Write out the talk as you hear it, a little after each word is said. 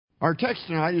Our text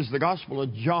tonight is the Gospel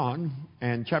of John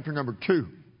and chapter number 2.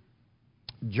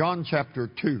 John chapter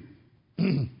 2.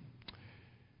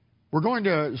 We're going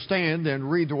to stand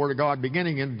and read the Word of God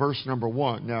beginning in verse number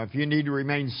 1. Now, if you need to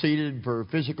remain seated for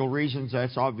physical reasons,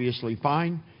 that's obviously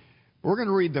fine. We're going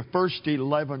to read the first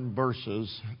 11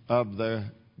 verses of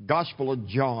the Gospel of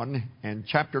John and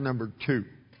chapter number 2.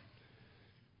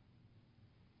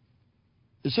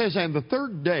 It says, "And the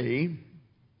third day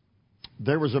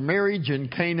there was a marriage in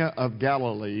Cana of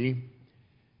Galilee,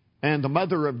 and the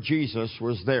mother of Jesus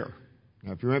was there."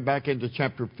 Now, if you went back into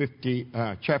chapter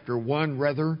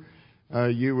 1,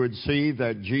 you would see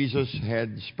that Jesus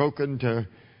had spoken to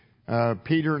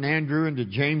Peter and Andrew and to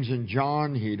James and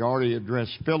John. He'd already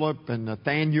addressed Philip and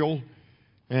Nathanael.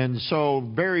 And so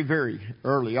very, very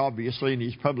early, obviously, in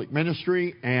his public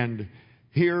ministry. And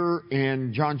here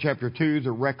in John chapter 2,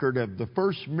 the record of the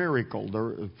first miracle,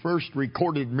 the first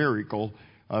recorded miracle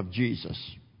of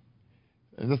Jesus.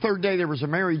 And the third day there was a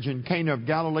marriage in Cana of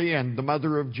Galilee, and the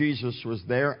mother of Jesus was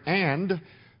there. And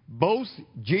both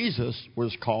Jesus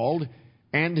was called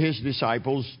and his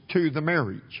disciples to the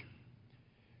marriage.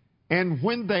 And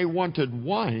when they wanted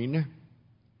wine,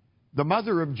 the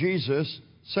mother of Jesus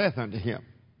saith unto him,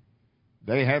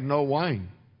 They have no wine.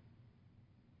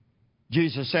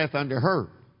 Jesus saith unto her,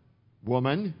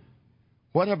 Woman,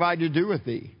 what have I to do with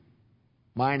thee?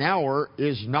 Mine hour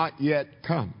is not yet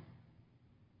come.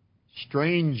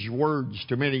 Strange words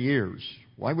to many ears.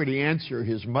 Why would he answer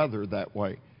his mother that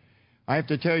way? I have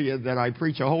to tell you that I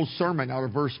preach a whole sermon out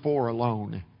of verse 4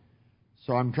 alone.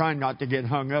 So I'm trying not to get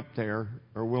hung up there,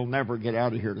 or we'll never get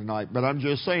out of here tonight. But I'm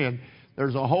just saying,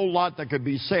 there's a whole lot that could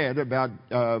be said about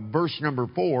verse number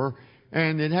 4,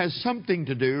 and it has something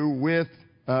to do with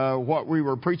what we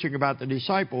were preaching about the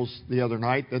disciples the other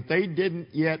night, that they didn't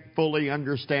yet fully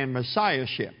understand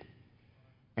Messiahship,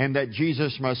 and that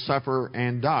Jesus must suffer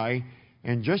and die.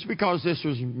 And just because this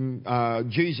was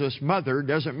Jesus' mother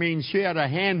doesn't mean she had a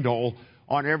handle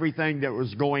on everything that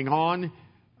was going on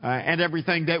and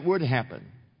everything that would happen,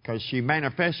 because she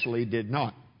manifestly did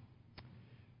not.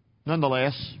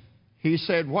 Nonetheless, he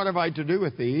said, What have I to do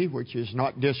with thee? Which is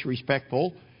not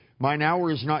disrespectful. Mine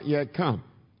hour is not yet come.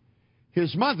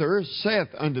 His mother saith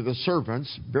unto the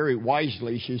servants, very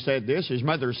wisely she said this, his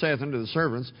mother saith unto the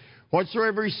servants,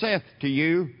 Whatsoever he saith to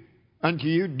you, unto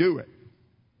you, do it.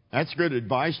 That's good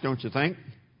advice, don't you think?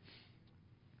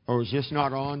 Or is this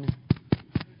not on?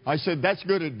 I said, that's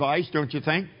good advice, don't you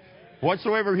think?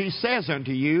 Whatsoever he says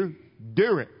unto you,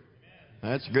 do it.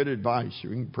 That's good advice. We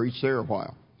can preach there a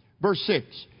while. Verse 6.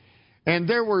 And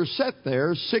there were set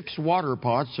there 6 water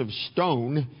pots of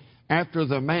stone, after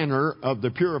the manner of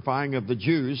the purifying of the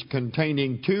Jews,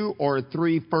 containing 2 or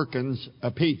 3 firkins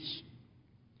apiece.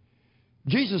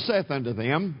 Jesus saith unto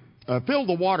them, Fill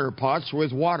the water pots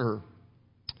with water.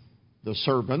 The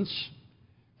servants,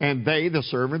 and they, the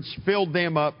servants, filled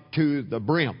them up to the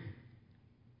brim.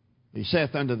 He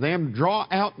saith unto them, Draw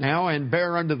out now and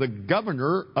bear unto the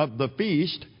governor of the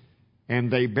feast, and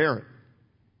they bear it.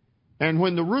 And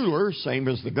when the ruler, same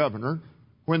as the governor,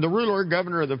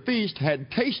 governor of the feast, had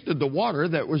tasted the water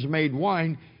that was made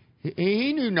wine,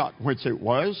 he knew not whence it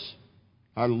was.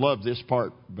 I love this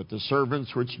part. But the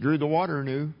servants which drew the water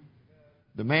knew.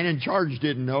 The man in charge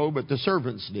didn't know, but the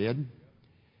servants did.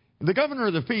 The governor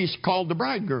of the feast called the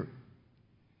bridegroom,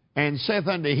 and saith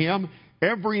unto him,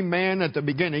 Every man at the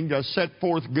beginning does set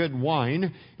forth good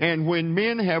wine, and when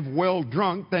men have well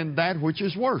drunk, then that which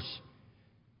is worse.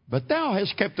 But thou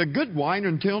hast kept the good wine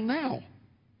until now.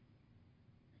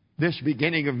 This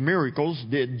beginning of miracles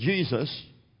did Jesus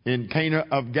in Cana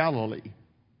of Galilee,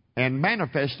 and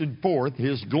manifested forth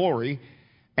his glory,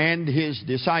 and his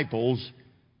disciples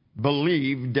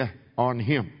believed on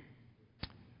him.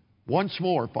 Once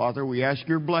more, Father, we ask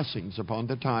your blessings upon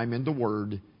the time and the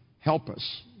word. Help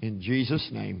us. In Jesus'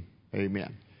 name,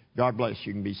 amen. God bless.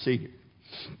 You can be seated.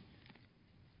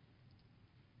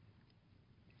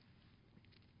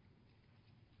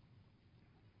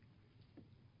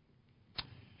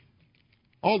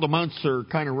 All the months are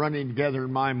kind of running together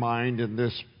in my mind in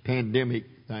this pandemic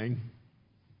thing.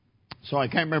 So I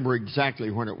can't remember exactly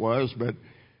when it was, but it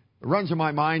runs in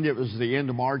my mind it was the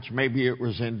end of March, maybe it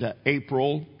was into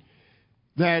April,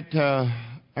 that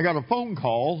I got a phone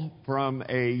call from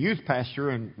a youth pastor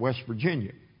in West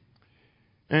Virginia.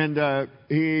 And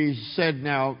he said,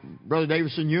 Now, Brother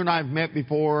Davison, you and I have met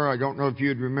before. I don't know if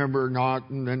you'd remember or not,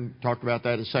 and then talked about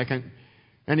that a second.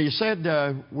 And he said,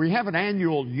 we have an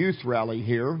annual youth rally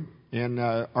here in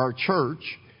our church,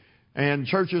 and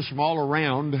churches from all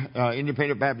around,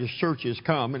 Independent Baptist churches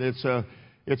come, and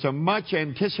it's a much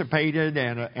anticipated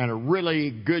and a really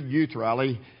good youth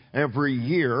rally. every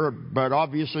year. But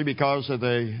obviously because of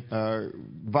the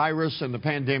virus and the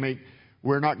pandemic,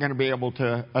 we're not going to be able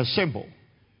to assemble.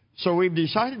 So we've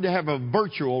decided to have a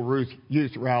virtual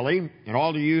youth rally, and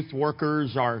all the youth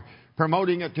workers are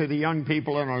promoting it to the young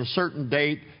people. And on a certain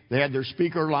date, they had their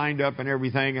speaker lined up and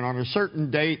everything. And on a certain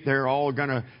date, they're all going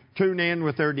to tune in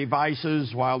with their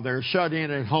devices while they're shut in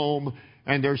at home.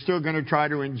 And they're still going to try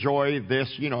to enjoy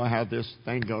this, you know how this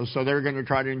thing goes. So they're going to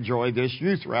try to enjoy this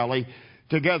youth rally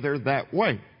together that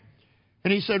way.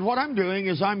 And he said, what I'm doing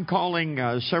is I'm calling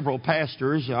several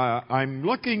pastors. I'm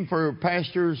looking for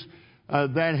pastors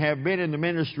that have been in the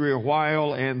ministry a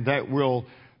while and that will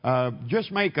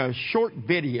just make a short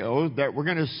video that we're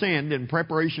going to send in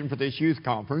preparation for this youth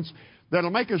conference.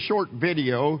 That'll make a short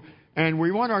video, and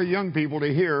we want our young people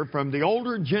to hear from the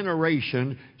older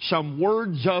generation some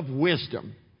words of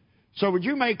wisdom. So would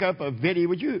you make up a video?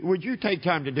 Would you take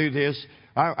time to do this?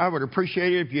 I would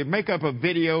appreciate it if you'd make up a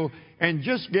video and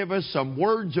just give us some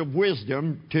words of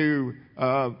wisdom to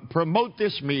promote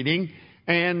this meeting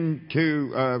and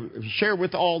to share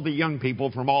with all the young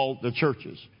people from all the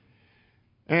churches.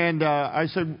 And I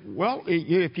said, well,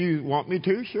 if you want me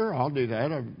to, sure, I'll do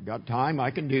that. I've got time.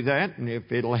 I can do that. And if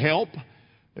it'll help,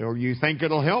 or you think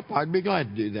it'll help, I'd be glad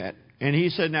to do that. And he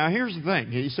said, now, here's the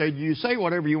thing. He said, you say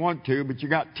whatever you want to, but you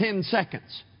got 10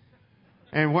 seconds.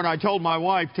 And when I told my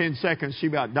wife 10 seconds, she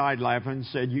about died laughing and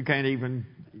said, you can't even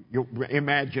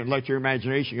imagine, let your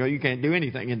imagination go. You can't do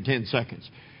anything in 10 seconds.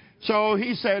 So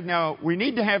he said, now, we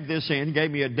need to have this in.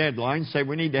 Gave me a deadline, said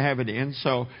we need to have it in.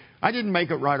 So I didn't make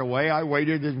it right away. I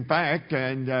waited, in fact,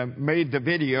 and made the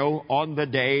video on the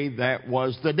day that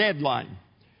was the deadline.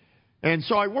 And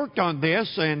so I worked on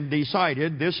this and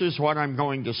decided this is what I'm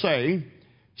going to say.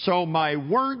 So my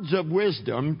words of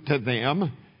wisdom to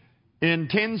them in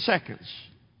 10 seconds.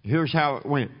 Here's how it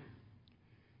went.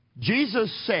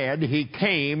 Jesus said he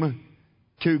came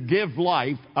to give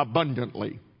life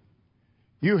abundantly.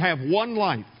 You have one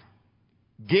life.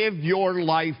 Give your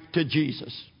life to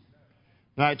Jesus.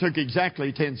 Now, it took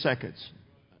exactly 10 seconds.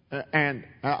 And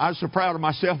I was so proud of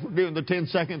myself for doing the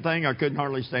 10-second thing, I couldn't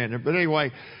hardly stand it. But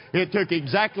anyway, it took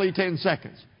exactly 10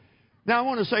 seconds. Now, I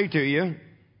want to say to you,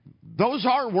 those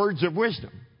are words of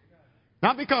wisdom.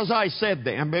 Not because I said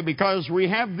them, but because we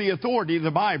have the authority of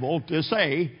the Bible to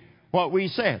say what we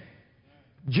said.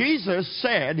 Jesus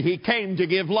said he came to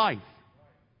give life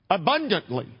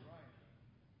abundantly.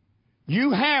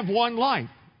 You have one life.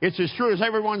 It's as true as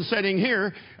everyone sitting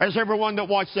here as everyone that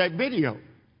watched that video.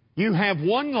 You have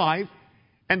one life,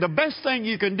 and the best thing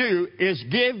you can do is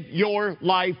give your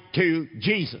life to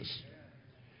Jesus.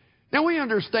 Now, we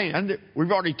understand,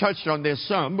 we've already touched on this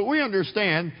some, but we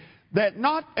understand that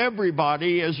not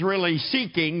everybody is really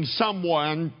seeking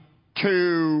someone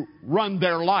to run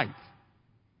their life.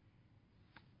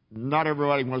 Not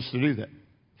everybody wants to do that.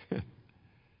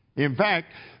 In fact,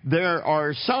 there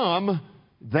are some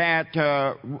that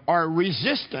are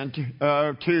resistant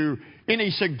to any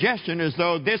suggestion as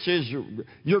though this is,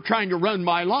 you're trying to run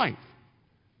my life.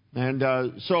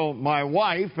 And so my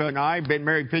wife and I have been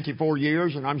married 54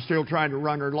 years, and I'm still trying to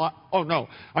run her life. Oh, no,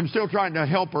 I'm still trying to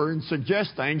help her and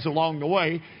suggest things along the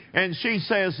way. And she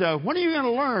says, when are you going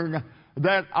to learn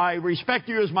that I respect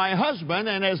you as my husband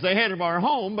and as the head of our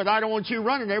home, but I don't want you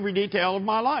running every detail of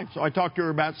my life? So I talked to her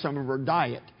about some of her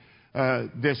diet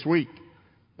this week.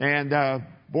 And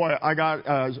boy, I got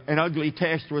an ugly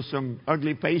text with some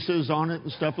ugly faces on it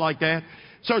and stuff like that.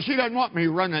 So she doesn't want me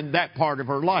running that part of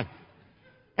her life.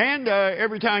 And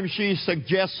every time she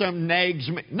suggests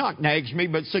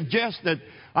but suggests that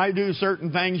I do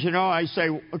certain things, I say,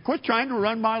 quit trying to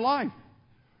run my life.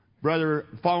 Brother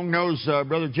Fong knows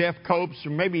Brother Jeff Copes, or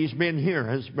maybe he's been here.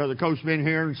 Has Brother Copes been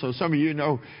here? And so some of you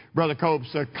know Brother Copes,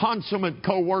 a consummate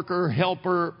co-worker,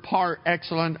 helper, par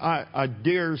excellent, a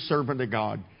dear servant of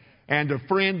God, and a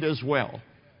friend as well.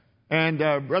 And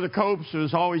Brother Copes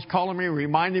was always calling me,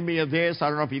 reminding me of this. I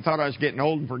don't know if he thought I was getting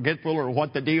old and forgetful or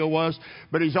what the deal was,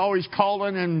 but he's always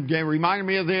calling and reminding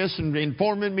me of this and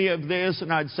informing me of this.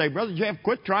 And I'd say, Brother Jeff,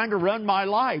 quit trying to run my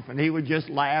life. And he would just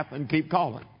laugh and keep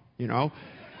calling,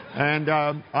 And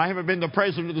I haven't been the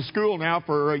president of the school now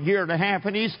for a year and a half,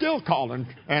 and he's still calling.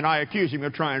 And I accuse him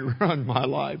of trying to run my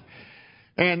life.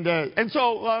 And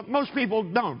so most people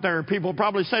don't. There are people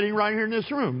probably sitting right here in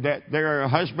this room that they're a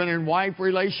husband and wife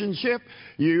relationship.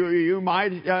 You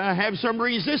might have some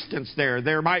resistance there.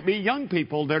 There might be young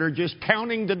people that are just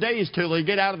counting the days till they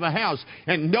get out of the house,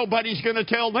 and nobody's going to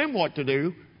tell them what to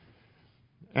do.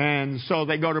 And so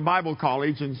they go to Bible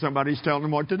college, and somebody's telling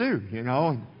them what to do,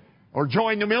 or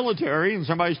join the military, and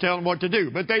somebody's telling them what to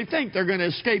do. But they think they're going to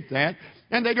escape that.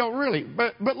 And they don't really.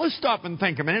 But let's stop and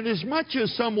think a minute. As much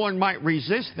as someone might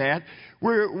resist that,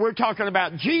 we're talking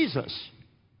about Jesus.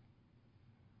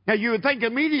 Now, you would think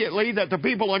immediately that the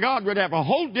people of God would have a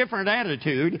whole different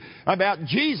attitude about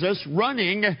Jesus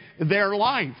running their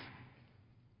life.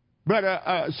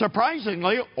 But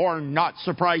surprisingly, or not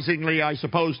surprisingly, I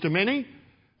suppose, to many,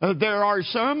 there are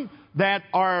some that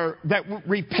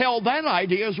repel that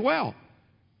idea as well.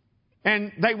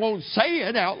 And they won't say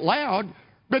it out loud,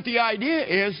 but the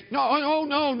idea is, no,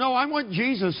 I want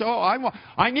Jesus.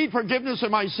 I need forgiveness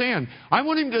of my sin. I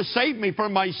want Him to save me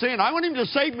from my sin. I want Him to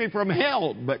save me from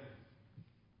hell. But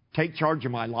take charge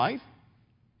of my life?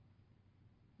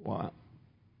 Well,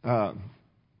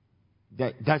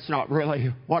 that's not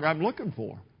really what I'm looking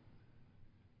for.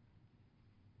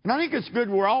 And I think it's good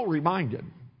we're all reminded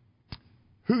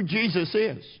who Jesus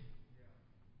is.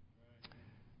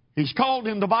 He's called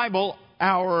in the Bible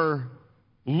our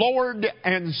Lord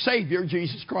and Savior,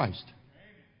 Jesus Christ.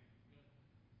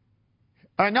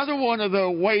 Another one of the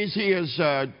ways He is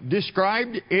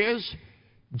described is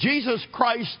Jesus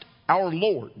Christ our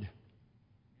Lord.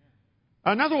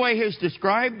 Another way He's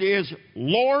described is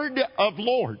Lord of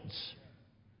Lords.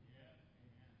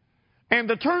 And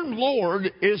the term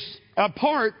Lord is a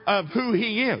part of who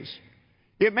He is.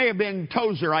 It may have been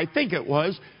Tozer, I think it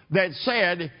was, that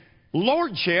said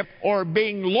lordship or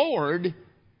being Lord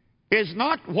is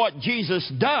not what Jesus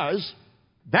does,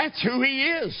 that's who He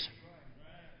is.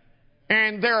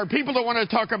 And there are people that want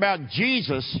to talk about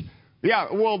Jesus. Yeah,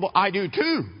 well, I do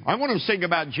too. I want to sing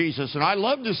about Jesus, and I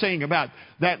love to sing about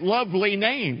that lovely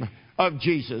name of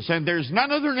Jesus. And there's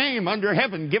none other name under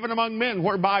heaven given among men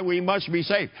whereby we must be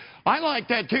saved. I like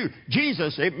that too.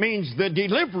 Jesus, it means the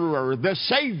deliverer, the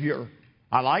Savior.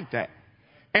 I like that.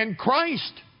 And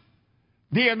Christ,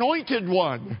 the Anointed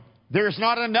One. There's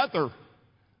not another.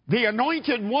 The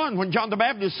Anointed One, when John the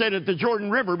Baptist said at the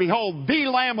Jordan River, behold, the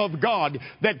Lamb of God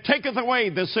that taketh away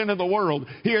the sin of the world.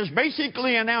 He is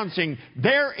basically announcing,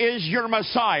 there is your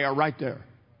Messiah right there.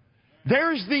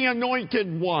 There's the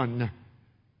Anointed One.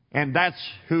 And that's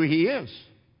who He is.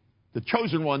 The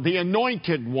chosen one, the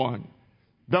Anointed One,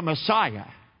 the Messiah.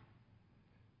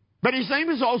 But His name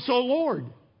is also Lord.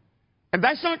 And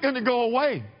that's not going to go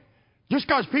away. Just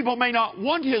because people may not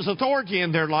want His authority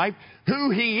in their life,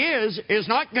 who He is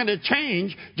not going to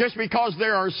change just because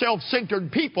there are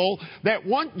self-centered people that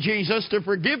want Jesus to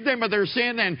forgive them of their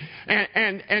sin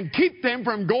and keep them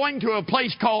from going to a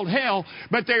place called hell.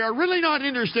 But they are really not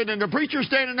interested in the preacher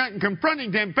standing up and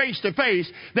confronting them face to face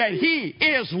that He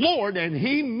is Lord and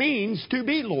He means to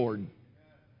be Lord.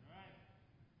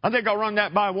 I think I'll run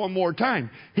that by one more time.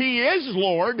 He is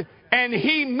Lord and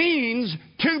He means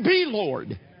to be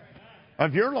Lord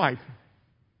of your life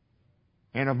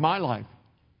and of my life.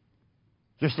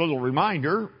 Just a little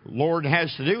reminder, Lord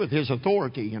has to do with His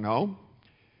authority, you know.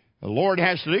 The Lord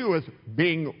has to do with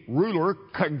being ruler,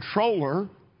 controller,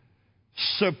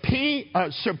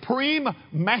 supreme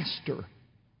master.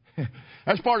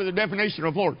 That's part of the definition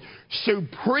of Lord.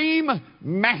 Supreme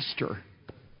master.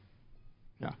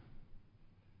 Yeah.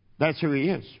 That's who He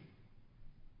is.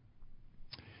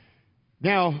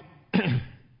 Now,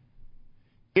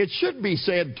 it should be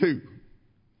said, too,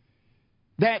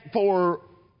 that for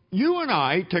you and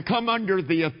I to come under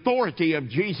the authority of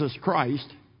Jesus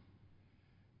Christ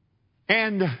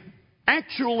and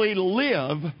actually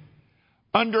live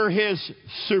under His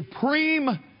supreme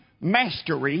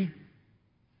mastery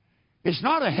is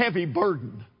not a heavy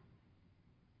burden.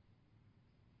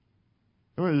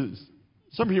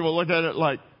 Some people look at it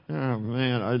like, oh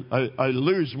man, I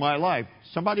lose my life.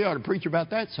 Somebody ought to preach about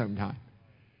that sometime.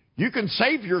 You can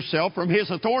save yourself from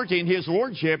His authority and His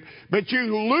lordship, but you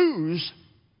lose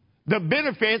the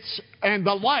benefits and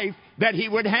the life that He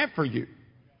would have for you.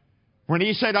 When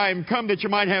He said, I am come that you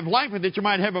might have life and that you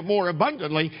might have it more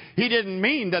abundantly, He didn't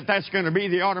mean that that's going to be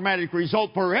the automatic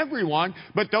result for everyone,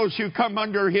 but those who come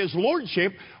under His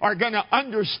lordship are going to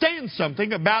understand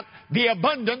something about the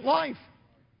abundant life.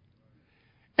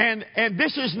 And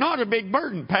this is not a big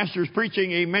burden. Pastor's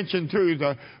preaching, he mentioned through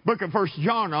the book of 1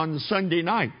 John on Sunday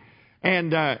night.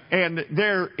 And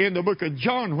there in the book of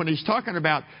John, when he's talking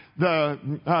about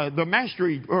the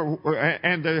mastery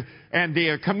and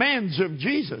the commands of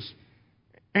Jesus,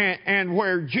 and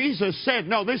where Jesus said,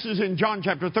 no, this is in John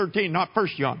chapter 13, not 1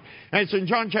 John. And it's in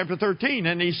John chapter 13,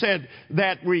 and He said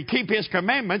that we keep His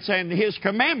commandments, and His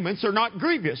commandments are not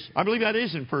grievous. I believe that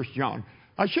is in 1 John.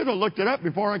 I should have looked it up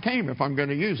before I came if I'm going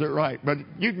to use it right, but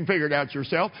you can figure it out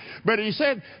yourself. But He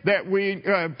said that we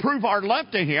prove our love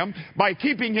to Him by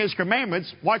keeping His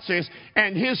commandments. Watch this.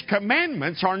 And His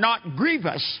commandments are not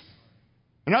grievous.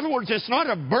 In other words, it's not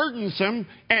a burdensome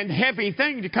and heavy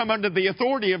thing to come under the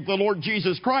authority of the Lord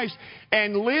Jesus Christ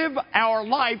and live our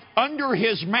life under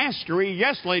His mastery.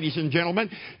 Yes, ladies and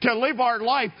gentlemen, to live our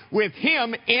life with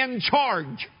Him in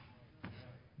charge.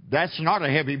 That's not a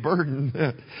heavy burden.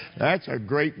 That's a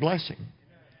great blessing.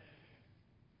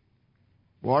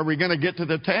 Well, are we going to get to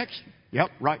the text?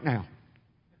 Yep, right now.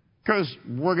 Because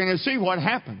we're going to see what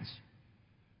happens.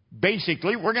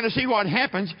 Basically, we're going to see what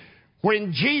happens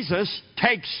when Jesus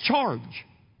takes charge.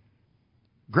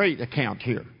 Great account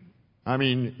here. I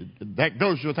mean, that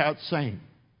goes without saying.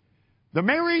 The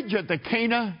marriage at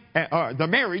Cana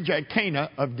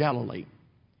of Galilee.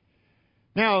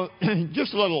 Now,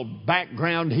 just a little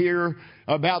background here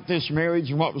about this marriage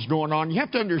and what was going on. You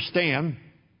have to understand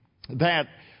that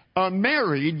a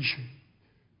marriage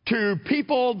to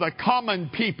people, the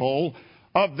common people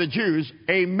of the Jews,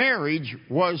 a marriage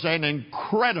was an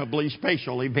incredibly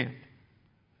special event.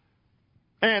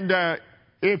 And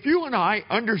if you and I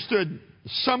understood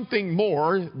something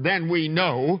more than we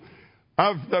know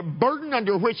of the burden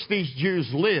under which these Jews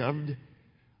lived,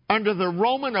 under the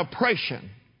Roman oppression,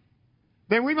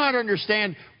 then we might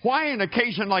understand why an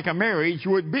occasion like a marriage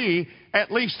would be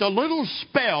at least a little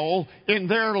spell in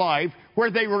their life where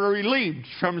they were relieved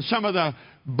from some of the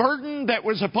burden that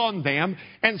was upon them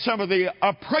and some of the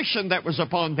oppression that was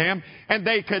upon them, and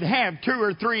they could have 2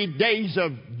 or 3 days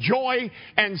of joy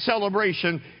and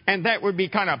celebration, and that would be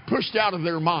kind of pushed out of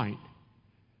their mind.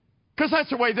 Because that's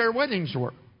the way their weddings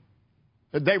were.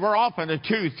 They were often a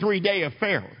 2-3 day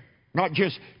affair. Not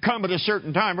just come at a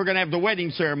certain time. We're going to have the wedding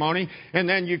ceremony, and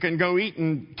then you can go eat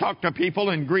and talk to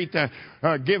people and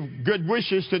give good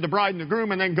wishes to the bride and the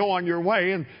groom, and then go on your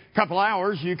way. In a couple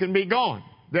hours, you can be gone.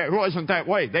 It wasn't that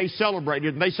way. They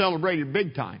celebrated, and they celebrated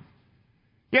big time.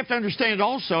 You have to understand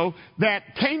also that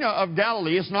Cana of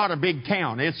Galilee is not a big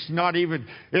town. It's not even.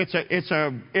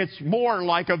 It's more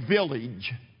like a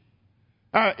village.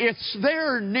 It's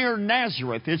there near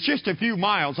Nazareth. It's just a few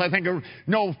miles. I think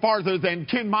no farther than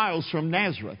 10 miles from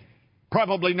Nazareth.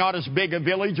 Probably not as big a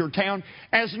village or town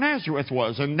as Nazareth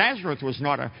was. And Nazareth was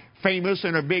not a famous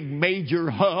and a big major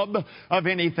hub of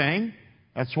anything.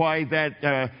 That's why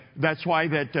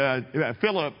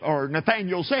Philip or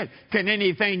Nathanael said, "Can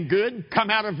anything good come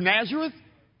out of Nazareth?"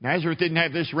 Nazareth didn't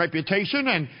have this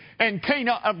reputation, and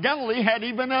Cana of Galilee had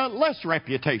even a less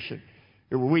reputation.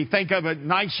 We think of it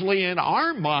nicely in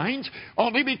our minds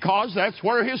only because that's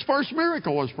where His first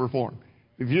miracle was performed.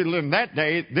 If you lived in that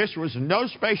day, this was no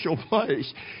special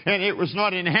place, and it was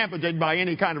not inhabited by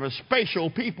any kind of a special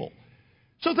people.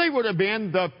 So they would have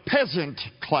been the peasant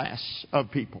class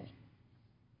of people.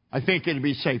 I think it'd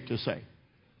be safe to say.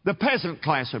 The peasant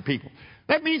class of people.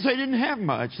 That means they didn't have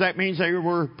much. That means they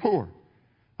were poor.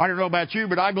 I don't know about you,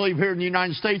 but I believe here in the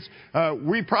United States,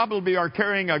 we probably are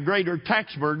carrying a greater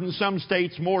tax burden, some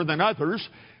states more than others,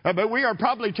 but we are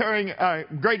probably carrying a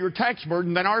greater tax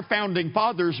burden than our founding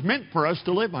fathers meant for us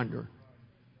to live under.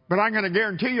 But I'm going to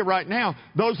guarantee you right now,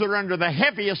 those that are under the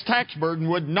heaviest tax burden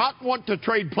would not want to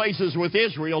trade places with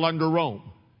Israel under Rome.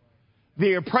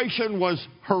 The oppression was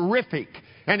horrific.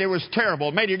 And it was terrible.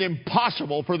 It made it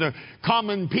impossible for the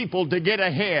common people to get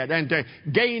ahead and to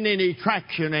gain any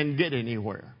traction and get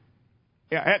anywhere.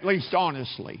 Yeah, at least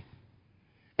honestly.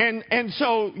 And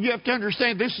so you have to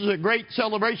understand this is a great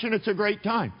celebration. It's a great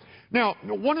time. Now,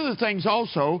 one of the things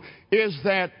also is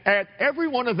that at every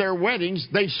one of their weddings,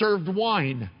 they served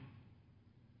wine.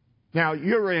 Now,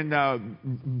 you're in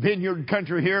vineyard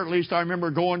country here. At least I remember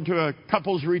going to a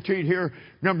couples retreat here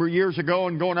a number of years ago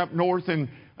and going up north, and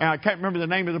I can't remember the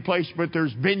name of the place, but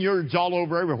there's vineyards all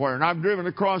over everywhere. And I've driven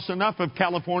across enough of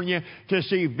California to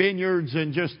see vineyards,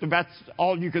 and just that's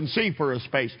all you can see for a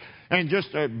space. And just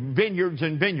vineyards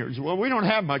and vineyards. Well, we don't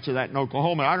have much of that in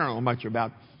Oklahoma. I don't know much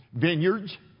about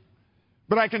vineyards.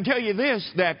 But I can tell you this,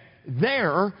 that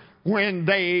there, when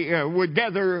they would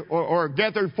gather or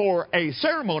gather for a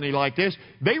ceremony like this,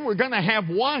 they were going to have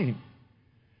wine.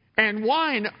 And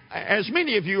wine, as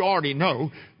many of you already know,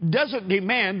 doesn't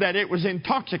demand that it was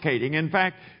intoxicating. In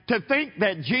fact, to think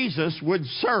that Jesus would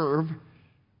serve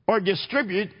or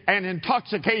distribute an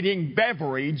intoxicating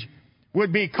beverage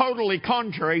would be totally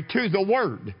contrary to the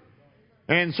Word.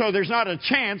 And so there's not a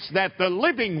chance that the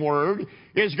living Word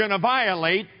is going to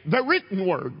violate the written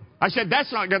Word. I said,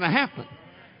 that's not going to happen.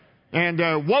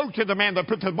 And woe to the man that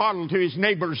put the bottle to his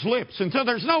neighbor's lips. And so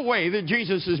there's no way that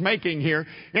Jesus is making here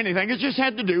anything. It just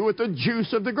had to do with the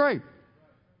juice of the grape.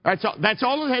 That's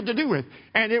all it had to do with.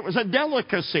 And it was a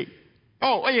delicacy.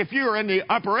 Oh, if you're in the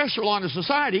upper echelon of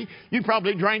society, you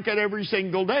probably drank it every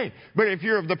single day. But if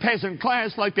you're of the peasant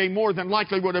class, like they more than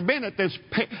likely would have been at this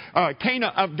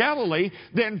Cana of Galilee,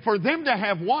 then for them to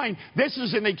have wine, this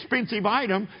is an expensive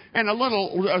item. And a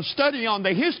little study on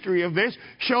the history of this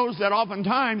shows that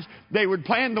oftentimes they would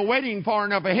plan the wedding far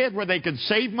enough ahead where they could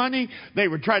save money. They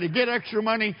would try to get extra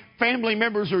money. Family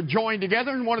members are joined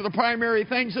together, and one of the primary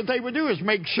things that they would do is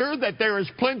make sure that there is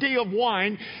plenty of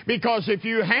wine, because if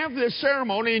you have this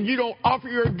ceremony and you don't offer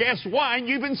your guests wine,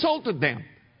 you've insulted them.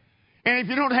 And if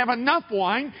you don't have enough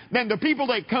wine, then the people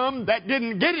that come that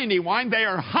didn't get any wine, they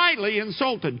are highly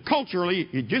insulted. Culturally,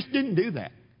 you just didn't do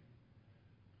that.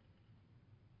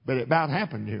 But it about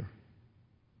happened here.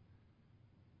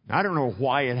 I don't know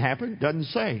why it happened. Doesn't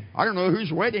say. I don't know whose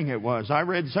wedding it was. I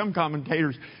read some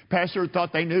commentators, pastor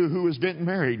thought they knew who was getting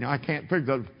married. Now, I can't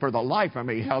figure for the life of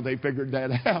me how they figured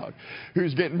that out.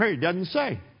 Who's getting married? Doesn't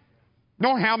say.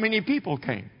 Nor how many people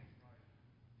came.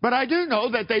 But I do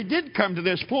know that they did come to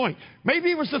this point.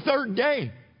 Maybe it was the third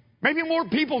day. Maybe more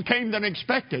people came than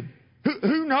expected.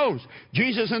 Who knows?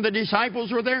 Jesus and the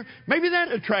disciples were there. Maybe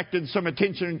that attracted some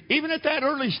attention even at that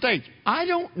early stage. I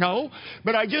don't know.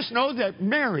 But I just know that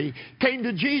Mary came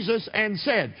to Jesus and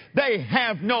said, "They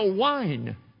have no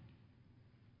wine."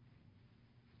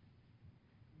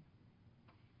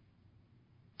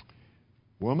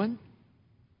 Woman?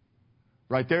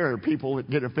 Right there are people that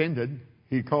get offended.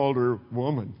 He called her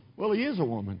woman. Well, he is a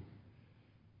woman.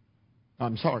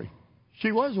 I'm sorry.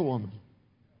 She was a woman.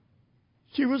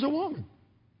 She was a woman.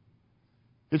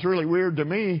 It's really weird to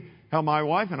me how my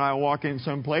wife and I walk in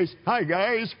someplace, "Hi,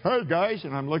 guys. Hey, guys."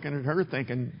 And I'm looking at her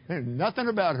thinking, nothing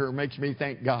about her makes me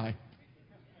think guy.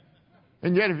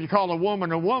 And yet if you call a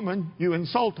woman, you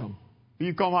insult them. If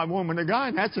you call my woman a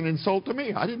guy, that's an insult to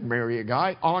me. I didn't marry a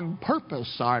guy. On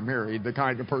purpose, I married the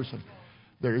kind of person.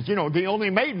 There's, the only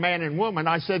made man and woman.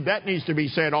 I said that needs to be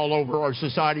said all over our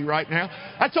society right now.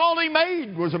 That's all he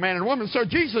made was a man and woman. So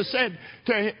Jesus said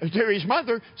to his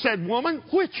mother, said woman,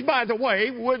 which, by the way,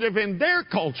 would have in their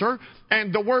culture,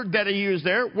 and the word that he used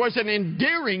there was an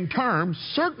endearing term,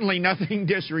 certainly nothing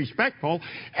disrespectful,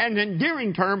 an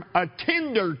endearing term, a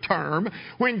tender term,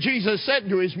 when Jesus said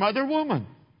to his mother, woman.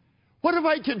 What have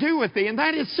I to do with thee? And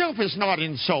that itself is not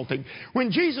insulting. When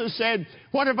Jesus said,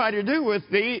 what have I to do with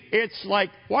thee? It's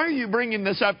like, why are you bringing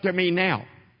this up to me now?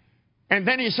 And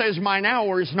then he says, mine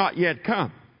hour is not yet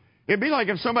come. It'd be like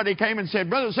if somebody came and said,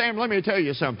 Brother Sam, let me tell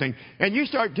you something. And you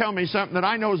start telling me something that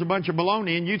I know is a bunch of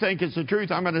baloney and you think it's the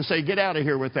truth. I'm going to say, get out of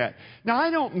here with that. Now,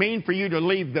 I don't mean for you to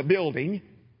leave the building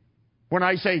when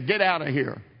I say, get out of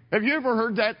here. Have you ever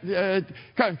heard that?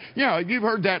 You've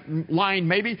heard that line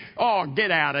maybe. Oh, get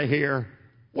out of here.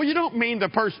 Well, you don't mean the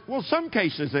person. Well, some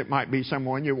cases it might be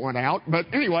someone you want out. But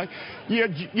anyway, you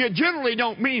generally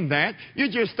don't mean that. You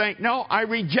just think, no, I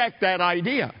reject that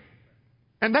idea.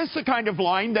 And that's the kind of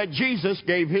line that Jesus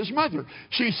gave his mother.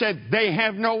 She said, they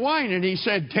have no wine. And he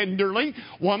said tenderly,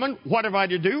 woman, what have I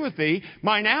to do with thee?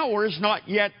 Mine hour is not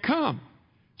yet come.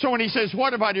 So when he says,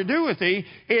 what have I to do with thee?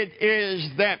 It is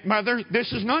that, mother,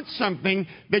 this is not something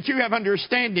that you have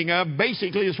understanding of,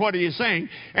 basically is what he is saying.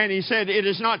 And he said, it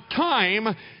is not time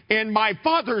in my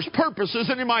Father's purposes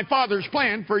and in my Father's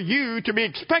plan for you to be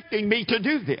expecting me to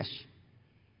do this.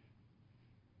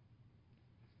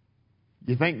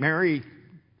 You think Mary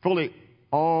fully,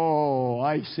 oh,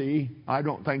 I see. I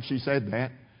don't think she said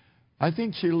that. I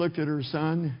think she looked at her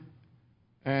son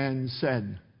and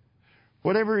said,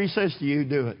 whatever he says to you,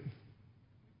 do it.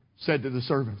 Said to the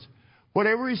servants.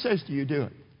 Whatever he says to you, do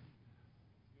it.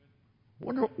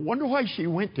 Wonder why she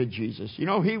went to Jesus.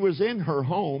 He was in her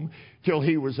home till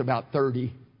he was about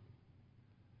 30.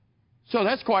 So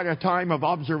that's quite a time of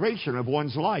observation of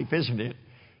one's life, isn't it?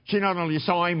 She not only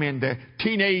saw him in the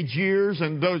teenage years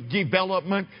and those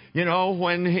development,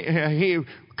 when he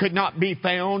could not be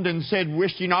found and said,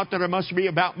 wish ye not that I must be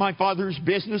about my Father's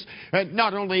business.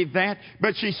 Not only that,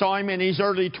 but she saw him in his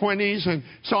early 20s and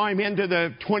saw him into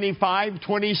the 25,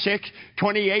 26,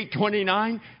 28,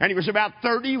 29. And he was about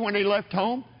 30 when he left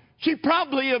home. She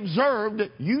probably observed,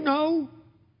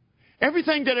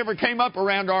 everything that ever came up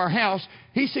around our house,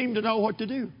 he seemed to know what to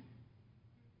do.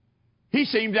 He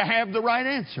seemed to have the right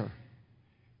answer.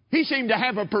 He seemed to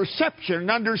have a perception, an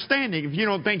understanding. If you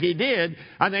don't think he did,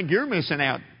 I think you're missing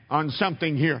out on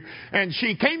something here. And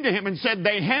she came to him and said,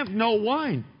 they have no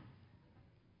wine.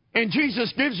 And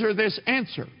Jesus gives her this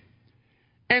answer.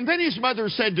 And then his mother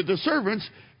said to the servants,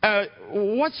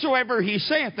 whatsoever he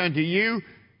saith unto you,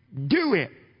 do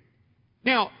it.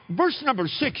 Now, verse number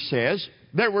 6 says,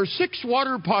 there were 6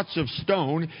 water pots of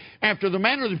stone after the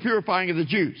manner of the purifying of the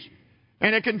Jews.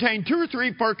 And it contained 2 or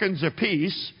 3 firkins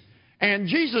apiece. And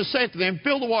Jesus said to them,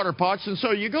 fill the water pots. And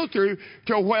so you go through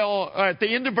to, well, at the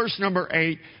end of verse number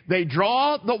 8, they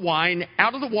draw the wine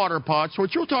out of the water pots,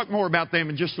 which we'll talk more about them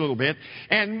in just a little bit,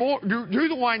 and drew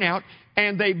the wine out,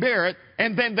 and they bear it,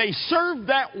 and then they serve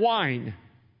that wine.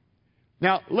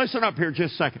 Now, listen up here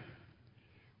just a second.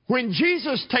 When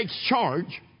Jesus takes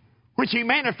charge, which he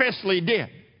manifestly did,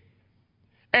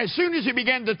 as soon as he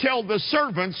began to tell the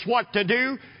servants what to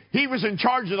do, he was in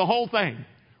charge of the whole thing.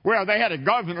 Well, they had a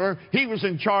governor. He was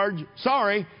in charge.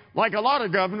 Sorry, like a lot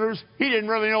of governors, he didn't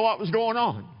really know what was going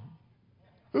on.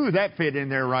 Ooh, that fit in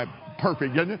there right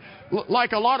perfect, didn't it?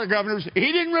 Like a lot of governors,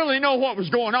 he didn't really know what was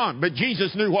going on, but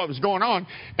Jesus knew what was going on.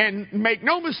 And make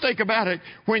no mistake about it,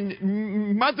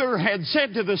 when Mother had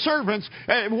said to the servants,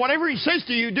 whatever he says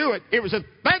to you, do it. It was at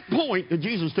that point that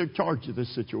Jesus took charge of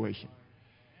this situation.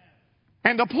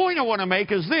 And the point I want to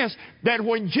make is this, that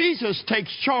when Jesus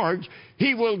takes charge,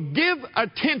 he will give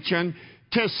attention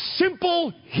to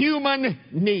simple human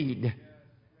need.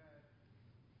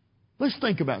 Let's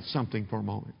think about something for a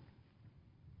moment.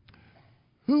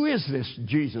 Who is this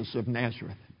Jesus of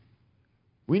Nazareth?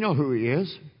 We know who he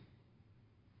is.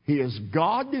 He is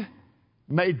God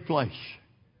made flesh.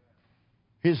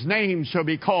 His name shall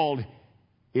be called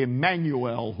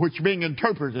Emmanuel, which being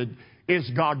interpreted is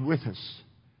God with us.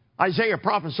 Isaiah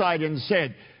prophesied and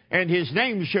said, and his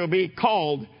name shall be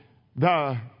called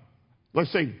the,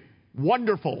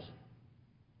 Wonderful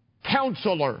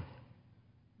Counselor,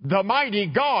 the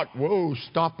Mighty God. Whoa,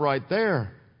 stop right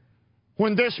there.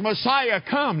 When this Messiah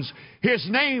comes, his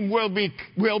name will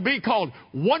be called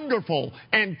Wonderful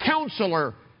and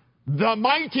Counselor, the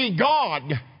Mighty God.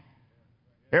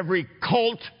 Every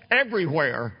cult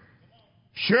everywhere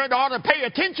ought to pay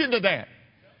attention to that.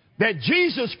 That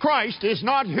Jesus Christ is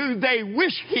not who they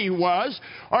wish he was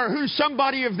or who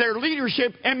somebody of their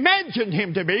leadership imagined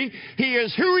him to be. He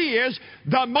is who he is,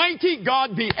 the mighty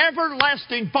God, the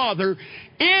everlasting Father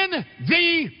in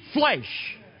the flesh.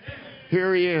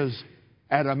 Here he is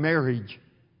at a marriage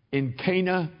in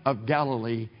Cana of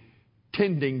Galilee,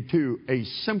 tending to a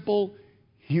simple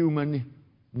human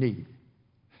need.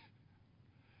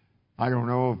 I don't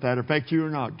know if that affects you or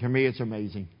not. To me, it's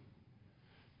amazing.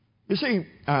 You see,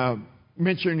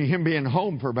 mentioning him being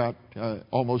home for about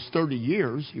almost 30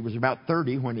 years. He was about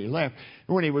 30 when he left.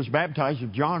 When he was baptized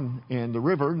with John in the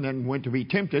river and then went to be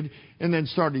tempted and then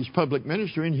started his public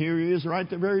ministry. And here he is right at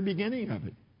the very beginning of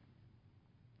it.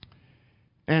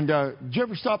 And did you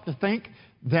ever stop to think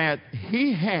that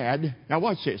he had, now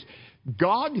watch this,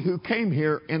 God who came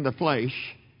here in the flesh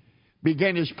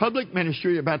began his public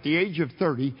ministry at about the age of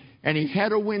 30, and he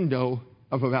had a window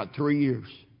of about 3 years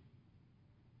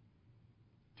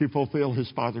to fulfill his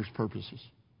Father's purposes.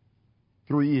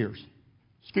 3 years.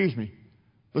 Excuse me.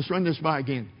 Let's run this by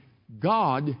again.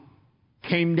 God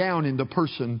came down in the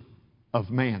person of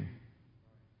man.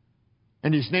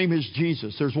 And his name is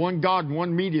Jesus. There's one God and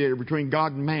one mediator between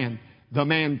God and man, the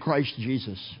man Christ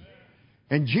Jesus.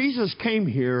 And Jesus came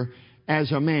here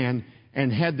as a man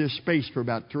and had this space for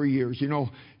about 3 years. You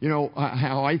know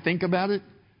how I think about it?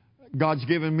 God's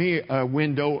given me a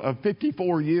window of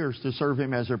 54 years to serve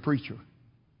him as a preacher.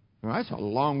 Well, that's a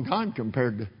long time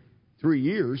compared to 3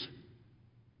 years.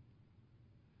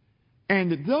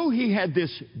 And though he had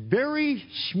this very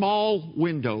small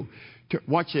window,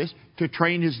 watch this, to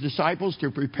train his disciples,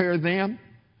 to prepare them,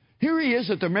 here he is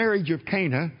at the marriage of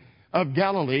Cana of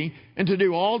Galilee, and to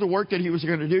do all the work that he was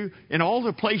going to do in all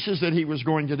the places that he was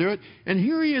going to do it. And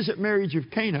here he is at marriage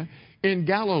of Cana in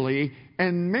Galilee,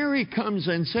 and Mary comes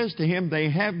and says to him,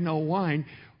 they have no wine.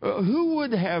 Who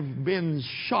would have been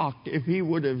shocked if he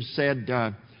would have said,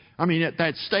 at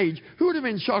that stage, who would have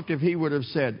been shocked if he would have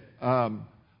said,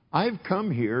 I've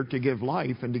come here to give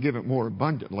life and to give it more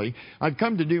abundantly. I've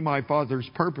come to do my Father's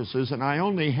purposes, and I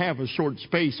only have a short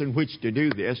space in which to do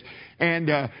this.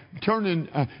 And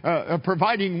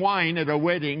providing wine at a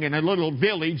wedding in a little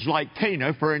village like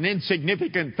Cana for an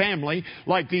insignificant family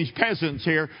like these peasants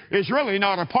here is really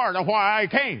not a part of why I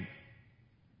came.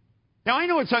 Now, I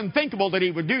know it's unthinkable that he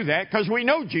would do that because we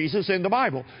know Jesus in the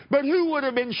Bible. But who would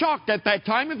have been shocked at that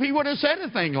time if he would have said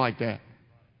a thing like that?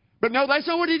 But no, that's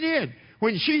not what he did.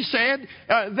 When she said,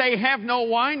 they have no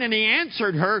wine, and he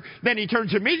answered her, then he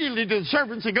turns immediately to the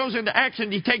servants and goes into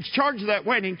action. He takes charge of that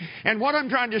wedding. And what I'm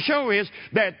trying to show is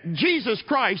that Jesus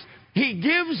Christ, he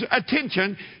gives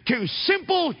attention to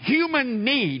simple human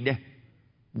need.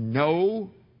 No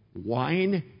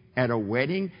wine at a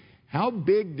wedding? How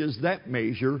big does that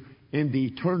measure in the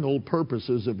eternal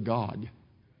purposes of God?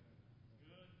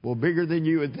 Well, bigger than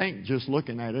you would think just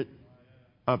looking at it,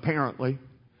 apparently.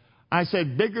 I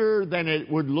said bigger than it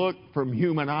would look from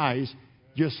human eyes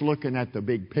just looking at the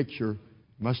big picture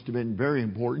Must have been very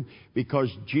important because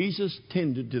Jesus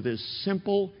tended to this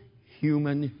simple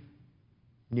human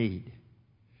need.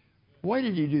 Why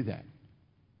did He do that?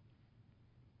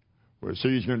 Well, see,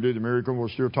 He's going to do the miracle we're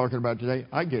still talking about today.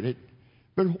 I get it.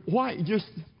 But why? Just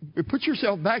put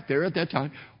yourself back there at that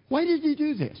time. Why did He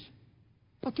do this?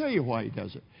 I'll tell you why He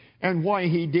does it. And why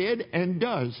He did and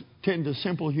does tend to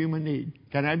simple human need.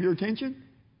 Can I have your attention?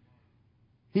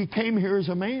 He came here as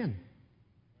a man.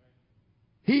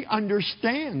 He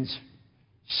understands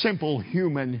simple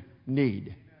human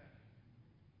need.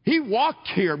 He walked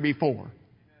here before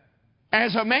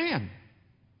as a man.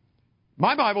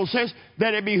 My Bible says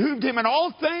that it behooved Him in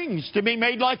all things to be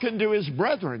made like unto His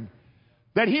brethren,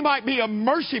 that He might be a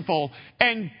merciful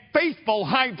and faithful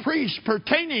high priest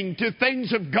pertaining to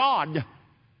things of God.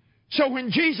 So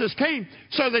when Jesus came,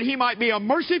 so that He might be a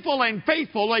merciful and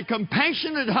faithful, a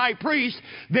compassionate high priest,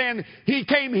 then He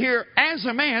came here as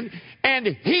a man, and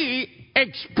He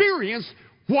experienced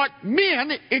what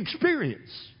men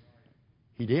experience.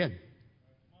 He did.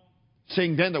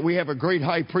 Seeing then that we have a great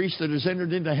high priest that has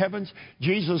entered into heavens,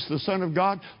 Jesus the Son of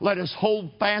God, let us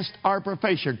hold fast our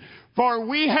profession. For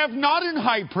we have not an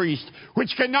high priest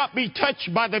which cannot be touched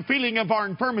by the feeling of our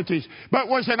infirmities, but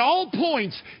was in all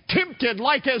points tempted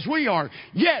like as we are,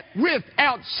 yet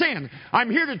without sin.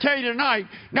 I'm here to tell you tonight,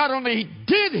 not only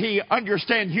did He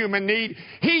understand human need,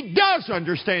 He does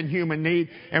understand human need.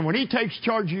 And when He takes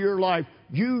charge of your life,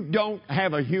 you don't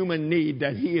have a human need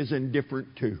that He is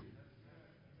indifferent to.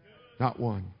 Not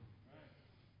one.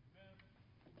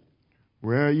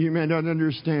 Well, you may not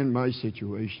understand my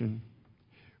situation,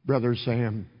 Brother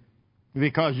Sam,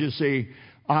 because you see,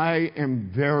 I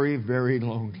am very, very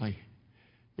lonely.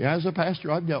 Yeah, as a pastor,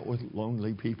 I've dealt with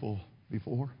lonely people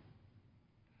before.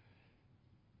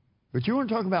 But you want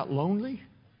to talk about lonely?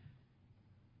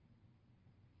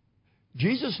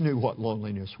 Jesus knew what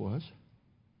loneliness was.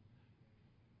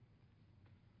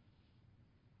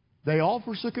 They all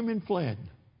forsook Him and fled.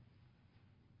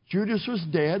 Judas was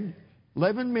dead.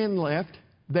 11 men left.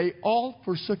 They all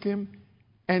forsook Him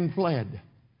and fled.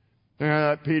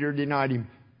 Peter denied Him.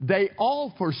 They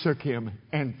all forsook Him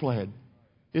and fled.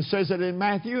 It says it in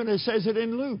Matthew, and it says it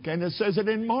in Luke, and it says it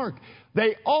in Mark.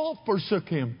 They all forsook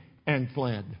Him and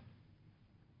fled.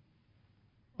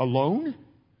 Alone?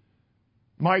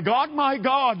 My God,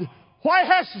 why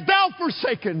hast Thou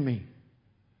forsaken me?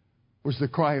 Was the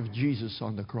cry of Jesus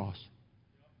on the cross.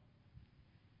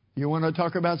 You want to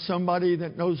talk about somebody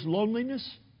that knows loneliness?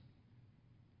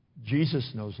 Jesus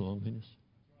knows loneliness.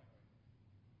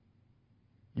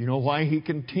 You know why He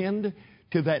can tend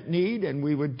to that need? And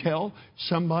we would tell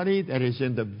somebody that is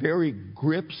in the very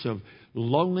grips of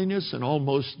loneliness and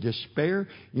almost despair,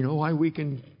 you know why we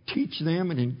can teach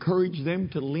them and encourage them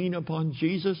to lean upon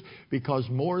Jesus? Because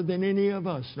more than any of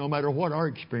us, no matter what our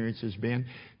experience has been,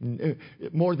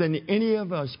 more than any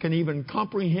of us can even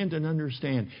comprehend and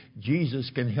understand,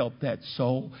 Jesus can help that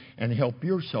soul and help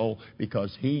your soul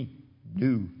because He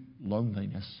knew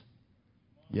loneliness.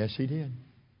 Yes, He did.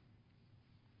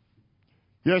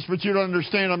 Yes, but you don't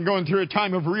understand. I'm going through a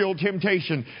time of real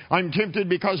temptation. I'm tempted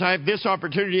because I have this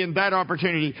opportunity and that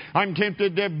opportunity. I'm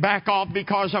tempted to back off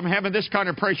because I'm having this kind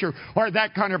of pressure or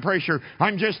that kind of pressure.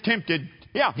 I'm just tempted.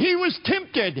 Yeah, He was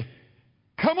tempted.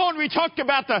 Come on, we talked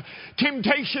about the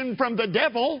temptation from the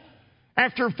devil.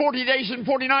 After 40 days and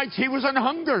 40 nights, He was an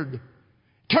hungered.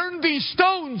 Turn these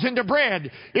stones into bread.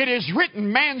 It is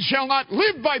written, man shall not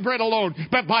live by bread alone,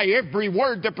 but by every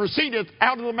word that proceedeth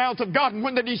out of the mouth of God. And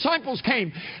when the disciples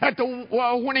came,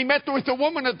 when He met with the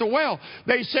woman at the well,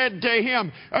 they said to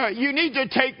Him, you need to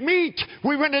take meat.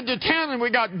 We went into town and we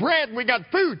got bread and we got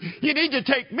food. You need to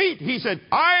take meat. He said,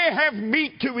 I have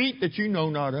meat to eat that you know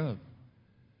not of.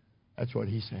 That's what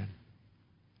He said.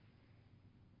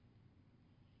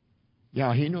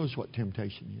 Yeah, He knows what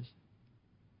temptation is.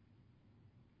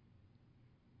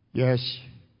 Yes,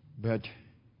 but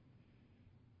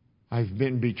I've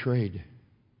been betrayed.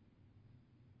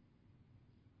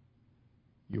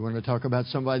 You want to talk about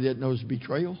somebody that knows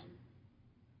betrayal?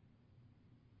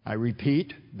 I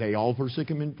repeat, they all forsook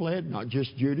Him and fled. Not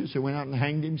just Judas who went out and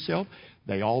hanged himself.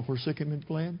 They all forsook Him and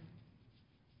fled.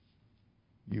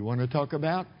 You want to talk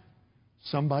about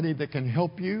somebody that can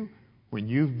help you when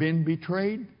you've been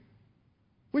betrayed?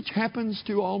 Which happens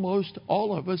to almost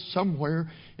all of us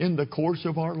somewhere in the course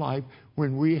of our life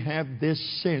when we have this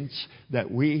sense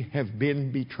that we have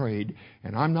been betrayed.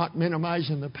 And I'm not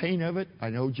minimizing the pain of it. I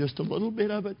know just a little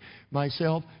bit of it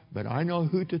myself, but I know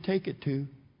who to take it to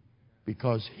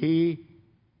because He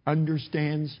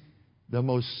understands the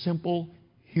most simple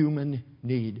human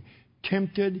need.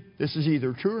 Tempted, this is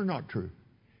either true or not true,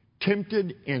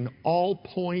 tempted in all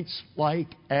points like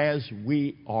as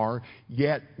we are,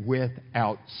 yet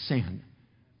without sin.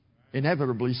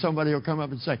 Inevitably, somebody will come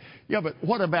up and say, yeah, but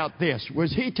what about this?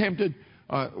 Was he tempted?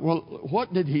 Well,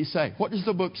 what did he say? What does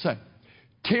the book say?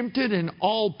 Tempted in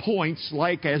all points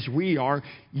like as we are,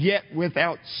 yet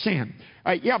without sin.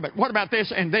 Yeah, but what about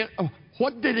this? And then,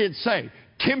 what did it say?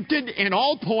 Tempted in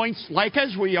all points like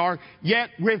as we are, yet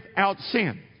without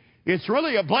sin. It's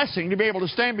really a blessing to be able to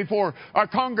stand before a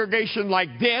congregation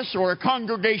like this or a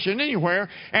congregation anywhere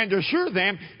and assure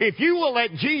them, if you will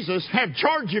let Jesus have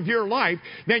charge of your life,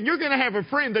 then you're going to have a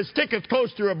friend that sticketh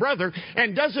close to a brother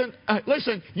and doesn't,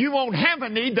 listen, you won't have a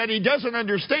need that he doesn't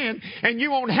understand, and you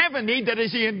won't have a need that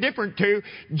is he indifferent to.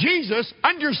 Jesus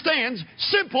understands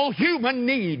simple human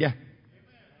need.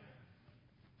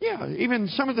 Yeah, even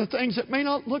some of the things that may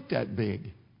not look that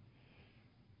big.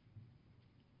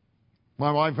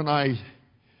 My wife and I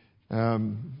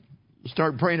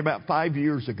started praying about 5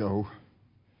 years ago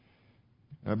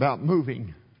about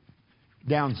moving,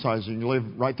 downsizing. You live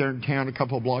right there in town, a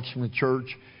couple of blocks from the church,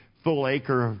 full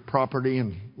acre of property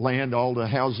and land, all the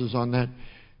houses on that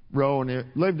row. And it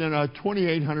lived in a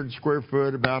 2,800 square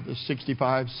foot, about a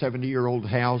 65, 70-year-old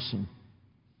house. And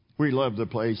we loved the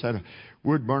place. Had a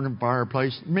wood-burning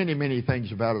fireplace. Many, many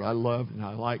things about it I loved and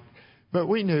I liked. But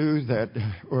we knew that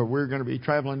we were going to be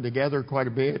traveling together quite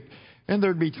a bit. And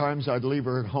there'd be times I'd leave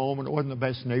her at home, and it wasn't the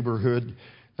best neighborhood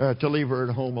to leave her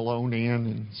at home alone in.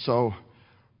 And so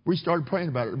we started praying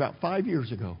about it about 5 years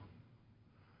ago.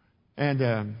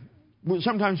 And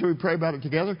sometimes we would pray about it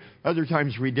together. Other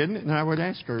times we didn't. And I would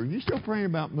ask her, are you still praying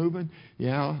about moving?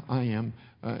 Yeah, I am.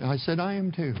 I said, I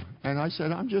am too. And I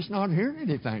said, I'm just not hearing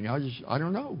anything. I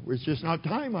don't know. It's just not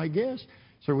time, I guess.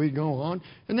 So we'd go on,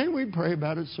 and then we'd pray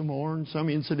about it some more, and some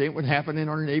incident would happen in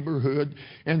our neighborhood,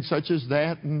 and such as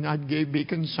that, and I'd be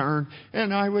concerned,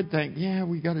 and I would think, yeah,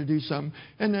 we got to do something.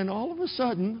 And then all of a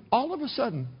sudden,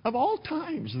 of all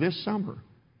times this summer,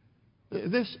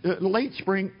 this late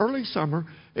spring, early summer,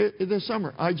 this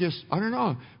summer, I don't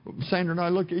know. Sandra and I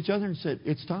looked at each other and said,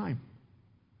 it's time.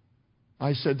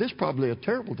 I said, this is probably a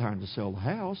terrible time to sell the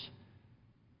house,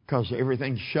 because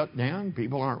everything's shut down,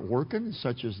 people aren't working, and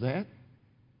such as that.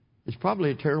 It's probably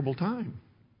a terrible time.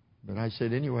 But I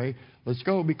said, anyway, let's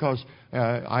go, because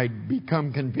I'd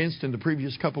become convinced in the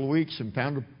previous couple of weeks and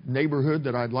found a neighborhood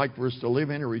that I'd like for us to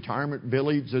live in, a retirement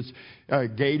village that's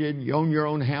gated. You own your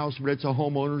own house, but it's a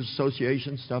homeowners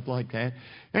association, stuff like that.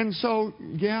 And so,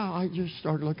 yeah, I just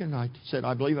started looking. I said,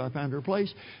 I believe I found her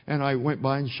place. And I went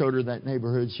by and showed her that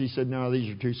neighborhood. She said, no,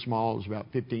 these are too small. It's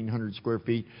about 1,500 square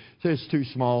feet. I said, it's too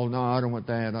small. No, I don't want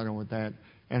that. I don't want that.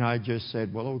 And I just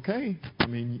said, well, okay. I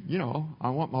mean, you know, I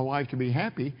want my wife to be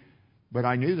happy, but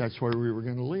I knew that's where we were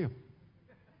going to live.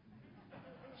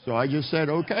 So I just said,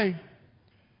 okay.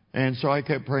 And so I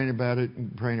kept praying about it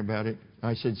and praying about it.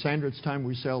 I said, Sandra, it's time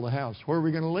we sell the house. Where are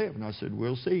we going to live? And I said,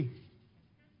 we'll see.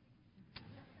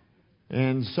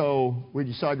 And so we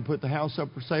decided to put the house up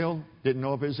for sale. Didn't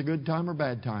know if it was a good time or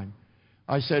bad time.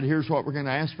 I said, here's what we're going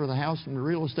to ask for the house. And the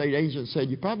real estate agent said,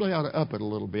 you probably ought to up it a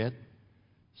little bit.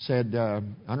 Said, I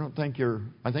think you're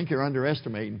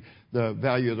underestimating the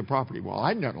value of the property. Well,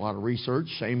 I'd done a lot of research.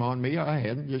 Shame on me. I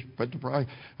hadn't just put the price.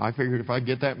 I figured if I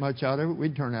get that much out of it,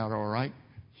 we'd turn out all right.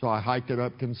 So I hiked it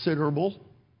up considerable,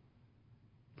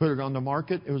 put it on the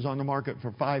market. It was on the market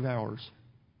for 5 hours.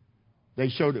 They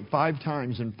showed it 5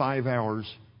 times in 5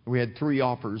 hours. We had 3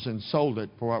 offers and sold it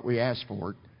for what we asked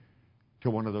for it to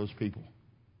one of those people.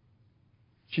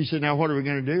 She said, now what are we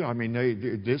going to do? I mean,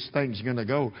 this thing's going to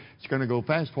go. It's going to go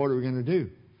fast. What are we going to do?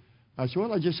 I said,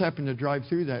 well, I just happened to drive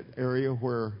through that area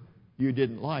where you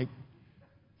didn't like.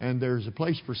 And there's a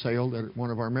place for sale that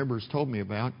one of our members told me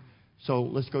about. So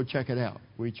let's go check it out.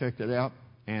 We checked it out,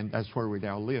 and that's where we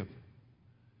now live.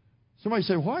 Somebody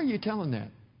said, why are you telling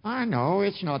that? I know,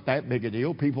 it's not that big a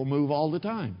deal. People move all the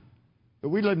time. But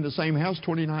we lived in the same house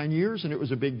 29 years, and it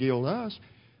was a big deal to us.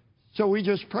 So we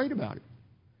just prayed about it.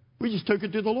 We just took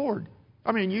it to the Lord.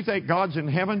 I mean, you think God's in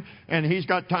heaven and He's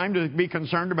got time to be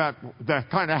concerned about the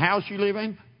kind of house you live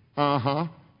in? Uh-huh.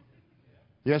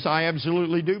 Yes, I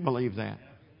absolutely do believe that.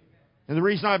 And the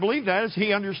reason I believe that is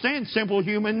He understands simple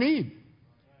human need.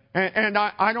 And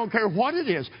I don't care what it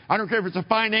is. I don't care if it's a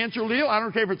financial deal. I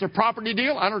don't care if it's a property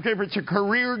deal. I don't care if it's a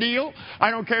career deal. I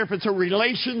don't care if it's a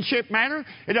relationship matter.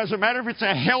 It doesn't matter if it's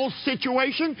a health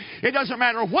situation. It doesn't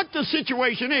matter what the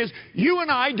situation is. You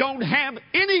and I don't have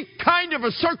any kind of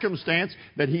a circumstance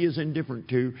that He is indifferent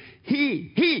to.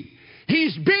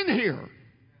 He's been here.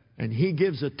 And He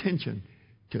gives attention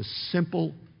to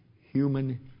simple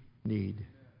human need.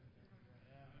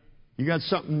 You got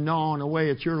something gnawing away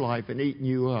at your life and eating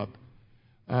you up.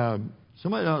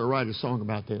 Somebody ought to write a song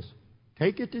about this.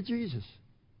 Take it to Jesus.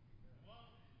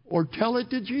 Or tell it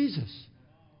to Jesus.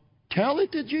 Tell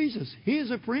it to Jesus. He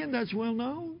is a friend that's well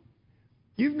known.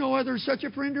 You've no other such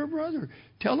a friend or brother.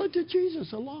 Tell it to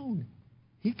Jesus alone.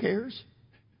 He cares.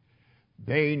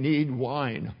 They need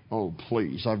wine. Oh,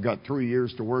 please. I've got 3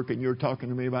 years to work and you're talking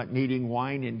to me about needing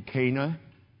wine in Cana.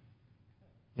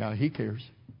 Yeah, He cares.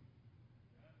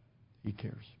 He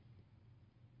cares.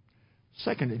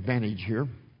 Second advantage here,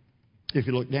 if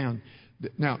you look down.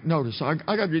 Now, notice, I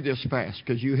got to read this fast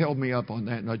because you held me up on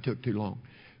that and I took too long.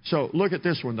 So, look at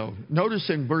this one, though. Notice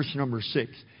in verse number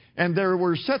 6. And there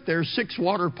were set there 6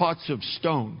 water pots of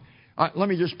stone. Let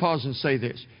me just pause and say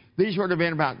this. These would have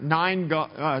been about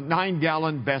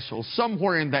 9-gallon vessels,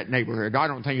 somewhere in that neighborhood. I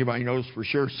don't think anybody knows for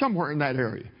sure. Somewhere in that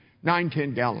area. 9,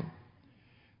 10 gallon.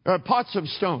 Pots of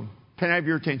stone. Can I have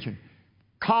your attention?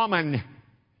 Common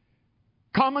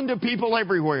to people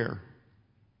everywhere.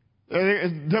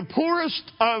 The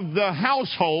poorest of the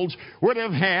households would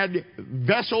have had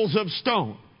vessels of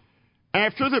stone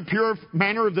after the pure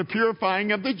manner of the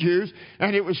purifying of the Jews,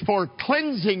 and it was for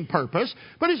cleansing purpose,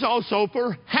 but it's also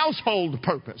for household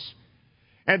purpose.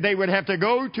 And they would have to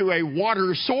go to a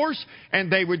water source,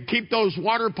 and they would keep those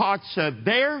water pots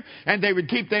there, and they would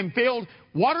keep them filled.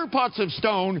 Water pots of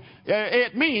stone,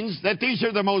 it means that these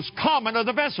are the most common of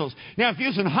the vessels. Now, if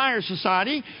you're in higher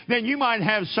society, then you might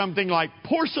have something like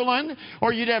porcelain,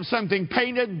 or you'd have something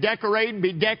painted, decorated,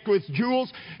 bedecked with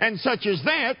jewels, and such as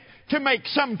that, to make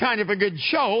some kind of a good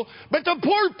show. But the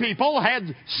poor people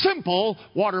had simple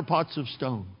water pots of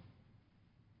stone.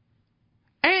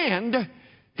 And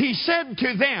He said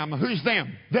to them, who's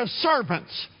them? The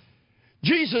servants.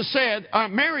 Jesus said,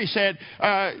 Mary said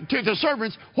to the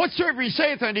servants, whatsoever He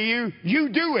saith unto you, you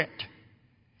do it.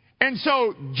 And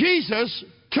so Jesus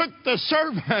took the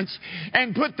servants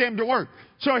and put them to work.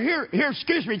 So here,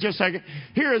 excuse me just a second.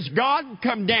 Here is God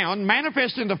come down,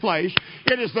 manifest in the flesh.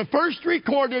 It is the first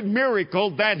recorded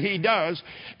miracle that He does.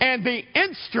 And the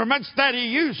instruments that He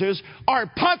uses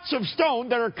are pots of stone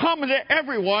that are common to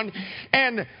everyone,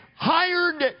 and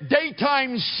hired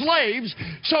daytime slaves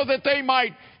so that they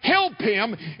might help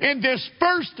Him in this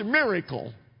first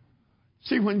miracle.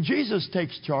 See, when Jesus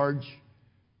takes charge,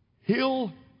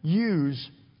 He'll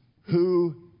use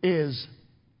who is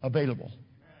available.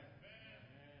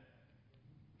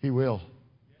 He will.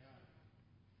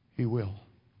 He will.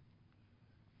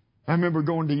 I remember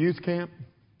going to youth camp,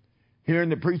 hearing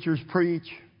the preachers preach.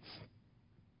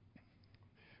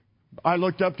 I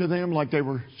looked up to them like they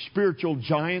were spiritual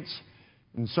giants,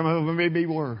 and some of them maybe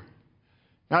were.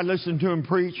 I listened to them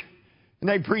preach, and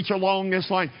they preach along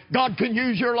this line, God can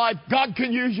use your life, God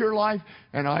can use your life.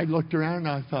 And I looked around and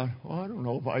I thought, well, I don't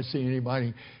know if I see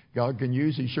anybody God can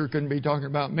use. He sure couldn't be talking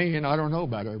about me, and I don't know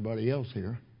about everybody else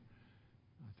here.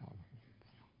 I thought,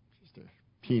 just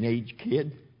a teenage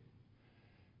kid.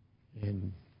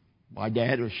 And my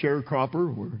dad was a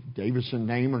sharecropper, where Davison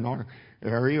name in our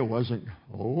area wasn't,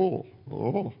 I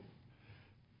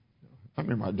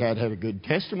mean, my dad had a good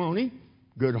testimony,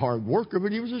 good hard worker,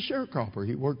 but he was a sharecropper.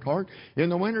 He worked hard. In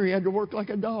the winter, he had to work like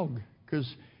a dog, because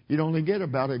you'd only get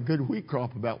about a good wheat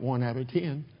crop, about 1 out of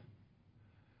 10.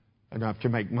 Enough to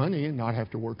make money and not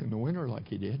have to work in the winter like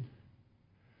he did.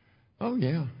 Oh,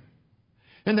 yeah.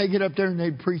 And they get up there and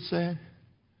they'd preach that.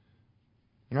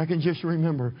 And I can just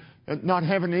remember not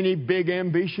having any big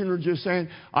ambition, or just saying,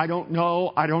 I don't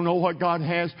know what God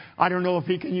has. I don't know if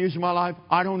He can use my life.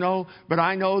 I don't know. But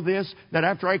I know this, that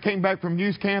after I came back from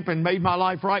youth camp and made my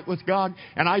life right with God,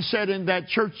 and I sat in that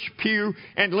church pew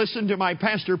and listened to my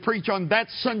pastor preach on that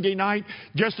Sunday night,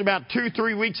 just about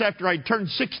 2-3 weeks after I turned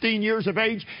 16 years of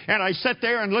age, and I sat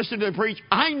there and listened to him preach,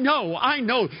 I know,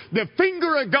 the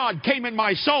finger of God came in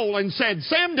my soul and said,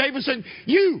 Sam Davison,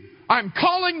 I'm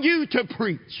calling you to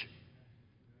preach.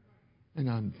 And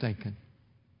I'm thinking,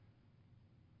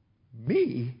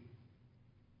 me?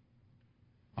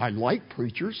 I like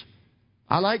preachers.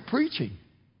 I like preaching.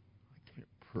 I can't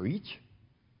preach.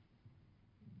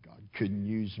 God couldn't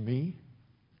use me.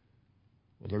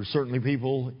 Well, there's certainly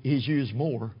people He's used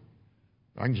more.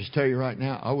 I can just tell you right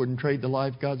now, I wouldn't trade the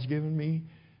life God's given me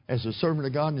as a servant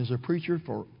of God and as a preacher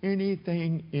for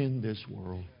anything in this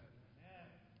world.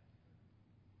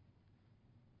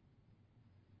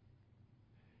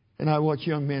 And I watch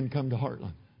young men come to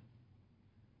Heartland.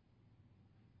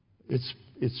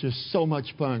 It's just so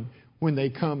much fun when they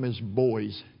come as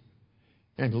boys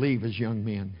and leave as young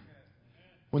men.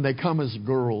 When they come as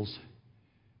girls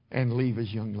and leave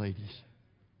as young ladies.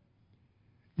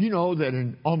 You know that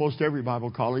in almost every Bible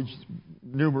college,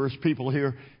 numerous people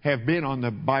here have been on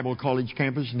the Bible college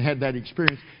campus and had that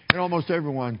experience. And almost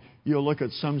everyone, you'll look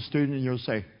at some student and you'll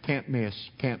say, can't miss,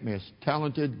 can't miss.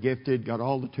 Talented, gifted, got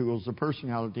all the tools, the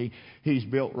personality. He's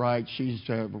built right. She's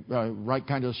right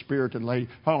kind of spirited lady.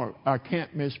 Oh, I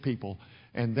can't miss people.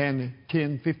 And then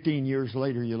 10, 15 years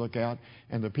later, you look out,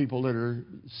 and the people that are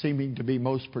seeming to be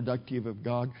most productive of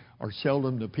God are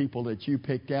seldom the people that you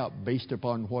picked out based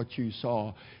upon what you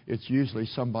saw. It's usually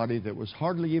somebody that was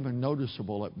hardly even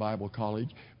noticeable at Bible college,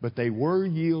 but they were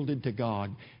yielded to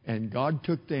God, and God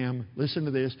took them, listen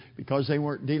to this, because they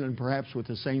weren't dealing perhaps with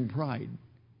the same pride.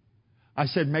 I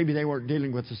said maybe they weren't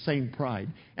dealing with the same pride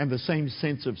and the same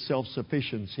sense of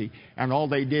self-sufficiency. And all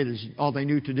they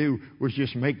knew to do was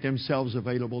just make themselves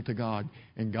available to God.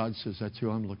 And God says, that's who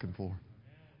I'm looking for.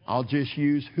 I'll just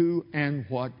use who and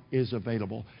what is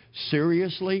available.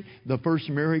 Seriously, the first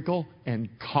miracle and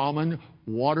common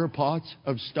water pots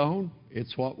of stone,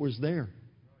 it's what was there.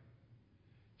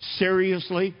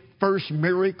 Seriously, first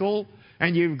miracle.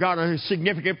 And you've got a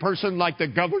significant person like the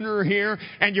governor here,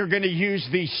 and you're going to use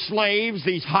these slaves,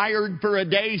 these hired for a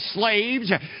day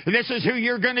slaves. This is who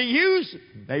you're going to use.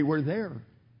 They were there,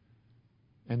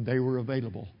 and they were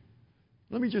available.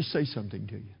 Let me just say something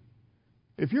to you.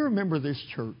 If you're a member of this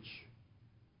church,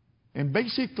 and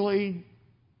basically,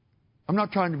 I'm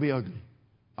not trying to be ugly.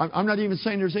 I'm not even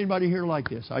saying there's anybody here like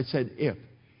this. I said if.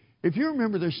 If you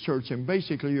remember this church, and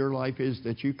basically your life is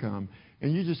that you come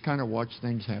and you just kind of watch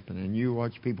things happen, and you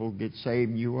watch people get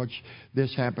saved, and you watch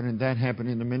this happen and that happen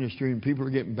in the ministry, and people are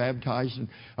getting baptized, and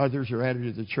others are added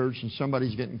to the church, and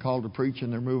somebody's getting called to preach,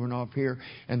 and they're moving off here,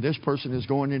 and this person is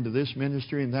going into this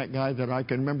ministry, and that guy that I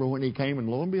can remember when he came, and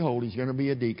lo and behold, he's going to be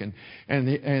a deacon,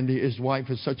 and his wife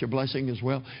is such a blessing as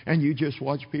well, and you just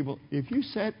watch people. If you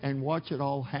sit and watch it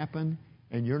all happen,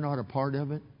 and you're not a part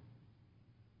of it,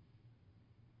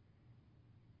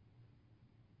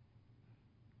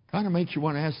 kind of makes you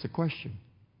want to ask the question,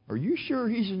 are you sure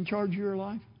He's in charge of your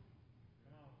life?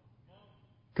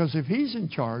 Because if He's in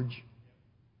charge,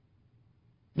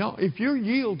 now if you're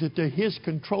yielded to His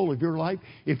control of your life,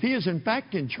 if He is in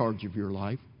fact in charge of your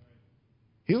life,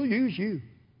 He'll use you.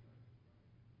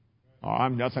 Oh,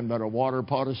 I'm nothing but a water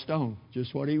pot of stone.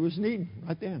 Just what He was needing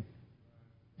right then.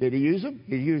 Did He use them?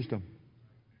 He used them.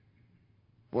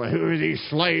 Well, who are these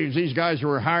slaves? These guys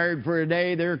were hired for a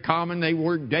day. They're common. They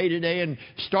work day to day and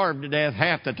starve to death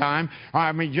half the time.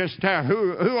 I mean, just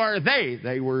who are they?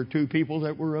 They were two people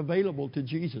that were available to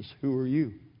Jesus. Who are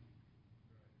you?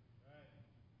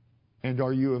 And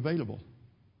are you available?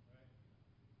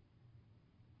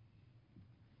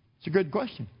 It's a good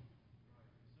question.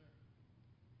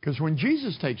 Because when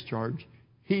Jesus takes charge,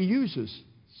 He uses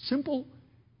simple,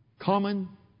 common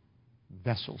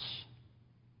vessels.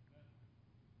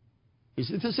 This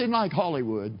isn't like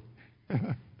Hollywood.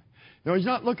 No, He's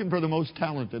not looking for the most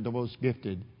talented, the most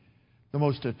gifted, the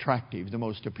most attractive, the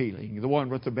most appealing, the one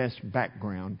with the best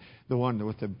background, the one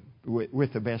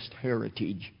with the best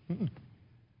heritage.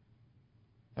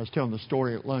 I was telling the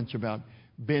story at lunch about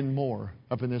Ben Moore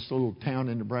up in this little town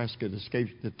in Nebraska.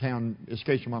 The town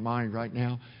escapes my mind right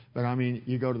now. But I mean,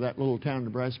 you go to that little town in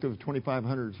Nebraska with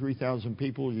 2,500 to 3,000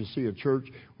 people, you see a church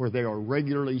where they are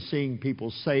regularly seeing people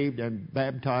saved and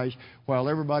baptized, while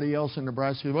everybody else in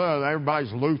Nebraska, well,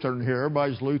 everybody's Lutheran here,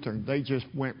 everybody's Lutheran. They just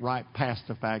went right past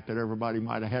the fact that everybody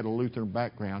might have had a Lutheran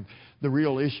background. The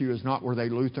real issue is not were they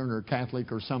Lutheran or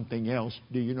Catholic or something else.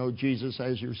 Do you know Jesus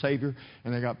as your Savior?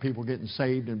 And they got people getting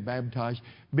saved and baptized.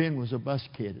 Ben was a bus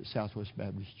kid at Southwest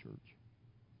Baptist Church.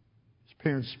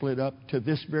 Parents split up. To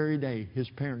this very day, his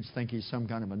parents think he's some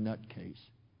kind of a nutcase.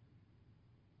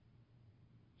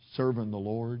 Serving the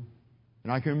Lord.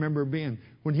 And I can remember Ben,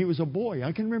 when he was a boy,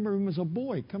 I can remember him as a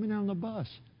boy coming on the bus.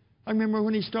 I remember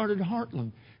when he started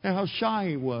Heartland, and how shy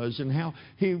he was, and how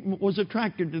he was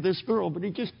attracted to this girl, but he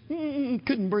just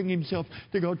couldn't bring himself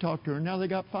to go talk to her. Now they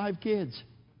got 5 kids.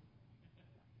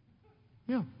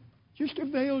 Yeah. Just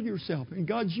avail yourself. And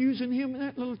God's using him in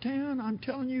that little town. I'm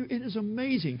telling you, it is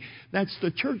amazing. That's the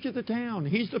church of the town.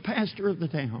 He's the pastor of the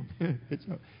town. It's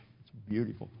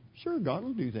beautiful. Sure, God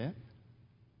will do that.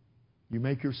 You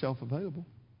make yourself available.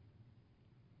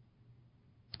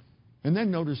 And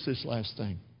then notice this last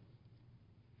thing.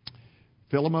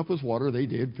 Fill them up with water. They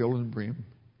did. Fill them brim.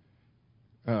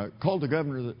 Called the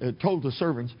governor, told the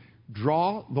servants,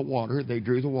 draw the water. They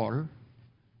drew the water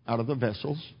out of the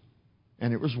vessels.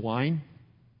 And it was wine.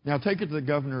 Now take it to the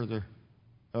governor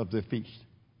of the feast.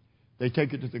 They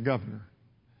take it to the governor.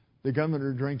 The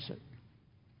governor drinks it.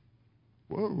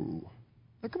 Whoa.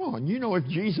 Now come on. You know if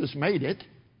Jesus made it. It's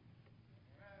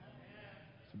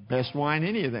the best wine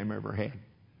any of them ever had.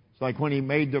 It's like when He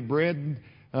made the bread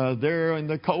there and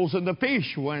the coals and the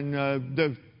fish when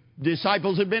the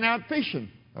disciples had been out fishing.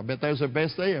 I bet that was the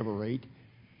best they ever ate.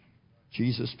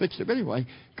 Jesus fixed it. But anyway,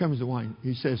 comes the wine.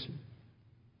 He says,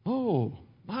 oh,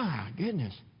 my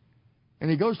goodness.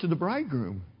 And He goes to the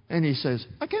bridegroom and He says,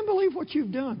 I can't believe what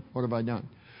you've done. What have I done?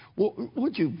 Well,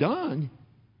 what you've done,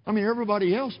 I mean,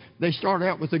 everybody else, they start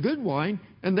out with the good wine,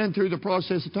 and then through the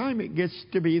process of time, it gets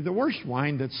to be the worst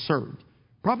wine that's served.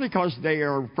 Probably because they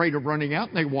are afraid of running out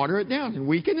and they water it down and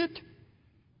weaken it.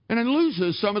 And it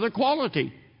loses some of the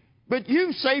quality. But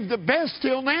you've saved the best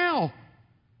till now.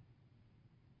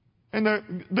 And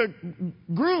the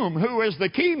groom, who is the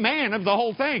key man of the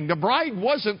whole thing, the bride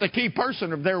wasn't the key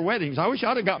person of their weddings. I wish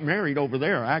I'd have got married over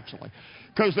there, actually.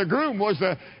 Because the groom was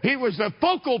the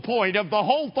focal point of the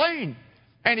whole thing.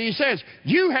 And He says,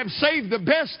 you have saved the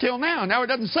best till now. Now, it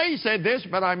doesn't say He said this,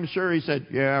 but I'm sure He said,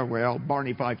 yeah, well,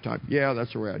 Barney Fife time. Yeah,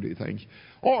 that's the way I do things.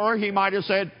 Or He might have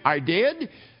said, I did.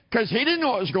 Because he didn't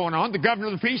know what was going on. The governor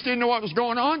of the feast didn't know what was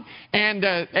going on. And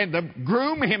the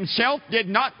groom himself did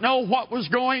not know what was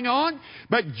going on.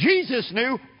 But Jesus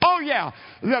knew. Oh, yeah.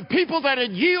 The people that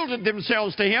had yielded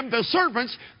themselves to Him, the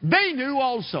servants, they knew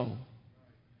also.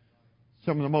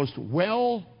 Some of the most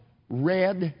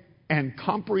well-read and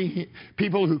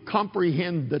people who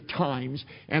comprehend the times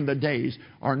and the days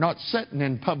are not sitting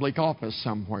in public office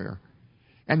somewhere.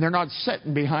 And they're not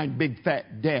sitting behind big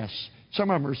fat desks. Some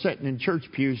of them are sitting in church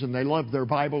pews and they love their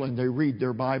Bible and they read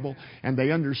their Bible and they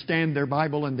understand their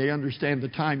Bible and they understand the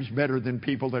times better than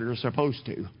people that are supposed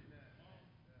to.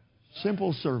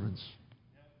 Simple servants.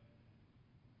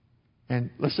 And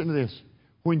listen to this.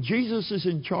 When Jesus is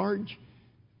in charge,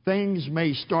 things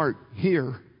may start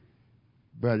here,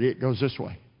 but it goes this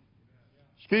way.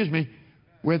 Excuse me.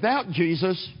 Without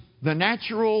Jesus, the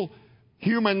natural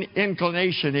human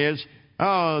inclination is,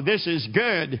 oh, this is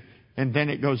good. And then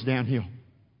it goes downhill.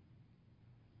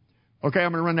 Okay,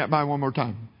 I'm going to run that by one more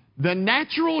time. The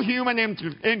natural human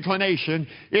inclination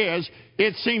is,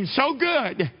 it seems so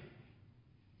good,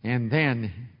 and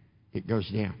then it goes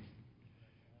down.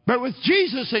 But with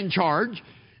Jesus in charge,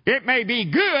 it may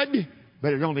be good,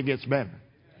 but it only gets better.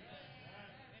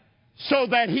 So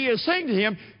that He is saying to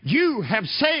him, you have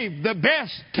saved the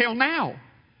best till now.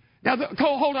 Now,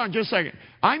 hold on just a second.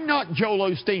 I'm not Joel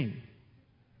Osteen.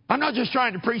 I'm not just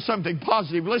trying to preach something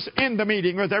positive. Let's end the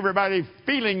meeting with everybody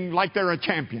feeling like they're a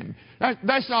champion.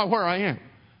 That's not where I am.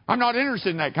 I'm not interested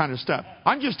in that kind of stuff.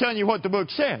 I'm just telling you what the book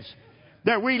says.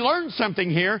 That we learn something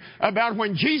here about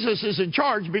when Jesus is in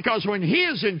charge, because when He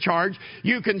is in charge,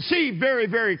 you can see very,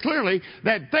 very clearly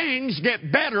that things get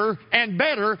better and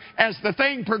better as the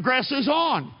thing progresses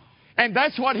on. And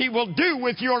that's what He will do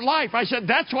with your life. I said,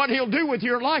 that's what He'll do with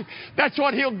your life. That's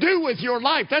what He'll do with your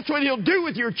life. That's what He'll do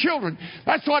with your children.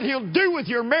 That's what He'll do with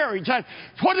your marriage. That's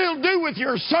what He'll do with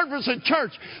your service at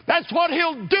church. That's what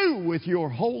He'll do with your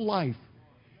whole life.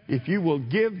 If you will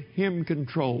give Him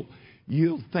control,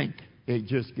 you'll think it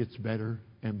just gets better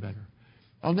and better.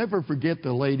 I'll never forget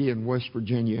the lady in West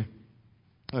Virginia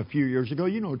a few years ago.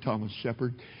 You know Thomas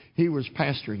Shepard. He was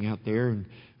pastoring out there, and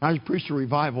I preached a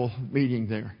revival meeting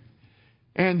there.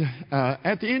 And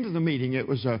at the end of the meeting, it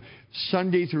was a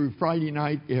Sunday through Friday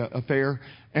night affair.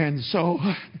 And so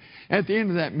at the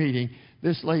end of that meeting,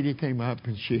 this lady came up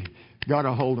and she got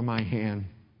a hold of my hand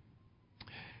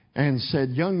and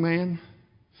said, young man.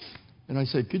 And I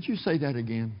said, could you say that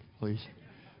again, please?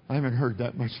 I haven't heard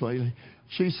that much lately.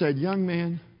 She said, young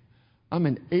man, I'm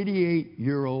an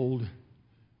 88-year-old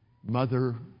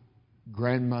mother,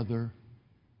 grandmother,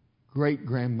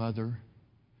 great-grandmother.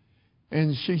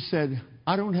 And she said,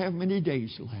 I don't have many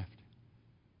days left,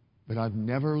 but I've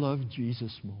never loved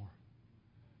Jesus more.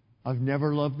 I've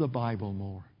never loved the Bible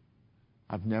more.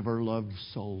 I've never loved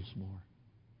souls more.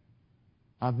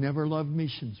 I've never loved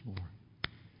missions more.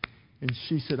 And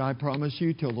she said, I promise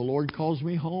you, till the Lord calls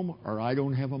me home or I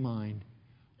don't have a mind,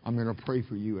 I'm going to pray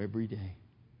for you every day.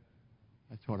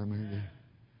 That's what I'm going to do.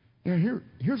 Now,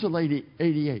 here's a lady,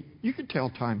 88. You could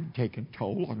tell time had taken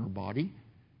toll on her body.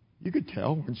 You could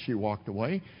tell when she walked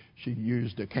away, she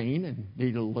used a cane and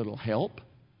needed a little help.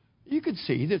 You could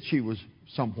see that she was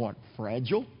somewhat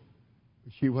fragile.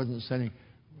 But she wasn't saying,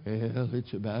 well,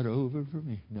 it's about over for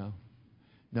me.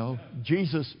 No.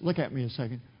 Jesus, look at me a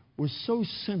second, was so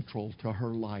central to her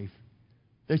life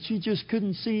that she just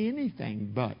couldn't see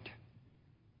anything but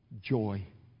joy,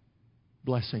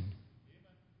 blessing,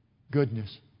 goodness.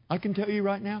 I can tell you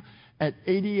right now, at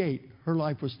 88, her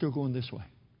life was still going this way.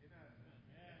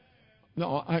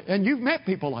 No, and you've met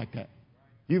people like that.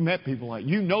 You know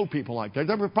people like that.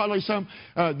 There were probably some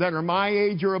that are my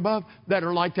age or above that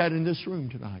are like that in this room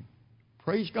tonight.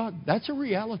 Praise God. That's a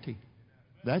reality.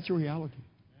 That's a reality.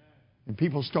 And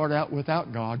people start out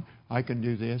without God. I can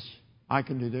do this. I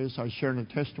can do this. I was sharing a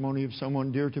testimony of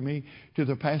someone dear to me, to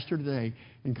the pastor today,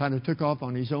 and kind of took off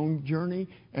on his own journey.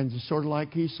 And sort of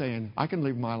like he's saying, I can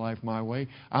live my life my way.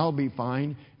 I'll be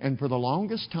fine. And for the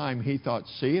longest time, he thought,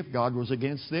 see, if God was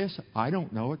against this, I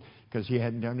don't know it, because He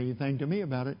hadn't done anything to me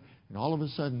about it. And all of a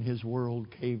sudden, his world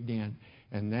caved in.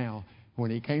 And now, when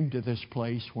he came to this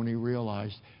place, when he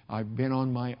realized, I've been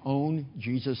on my own.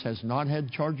 Jesus has not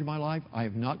had charge of my life. I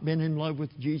have not been in love with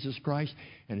Jesus Christ.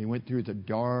 And he went through the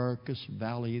darkest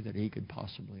valley that he could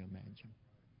possibly imagine.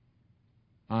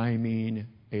 I mean,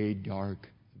 a dark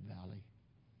valley.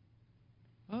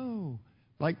 Oh,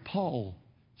 like Paul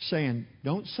saying,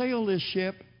 don't sail this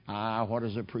ship. What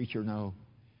does a preacher know?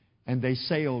 And they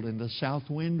sailed, and the south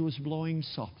wind was blowing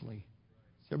softly.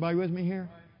 Is everybody with me here?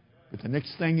 But the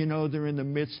next thing you know, they're in the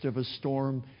midst of a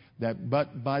storm that,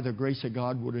 but by the grace of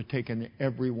God, would have taken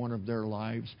every one of their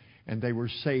lives. And they were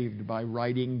saved by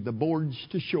riding the boards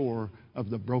to shore of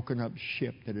the broken up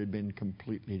ship that had been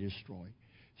completely destroyed.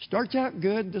 Starts out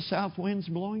good, the south wind's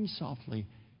blowing softly,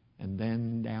 and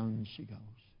then down she goes.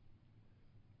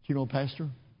 You know, Pastor,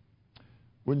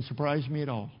 wouldn't surprise me at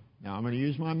all. Now, I'm going to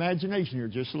use my imagination here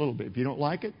just a little bit. If you don't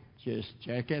like it, just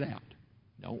check it out.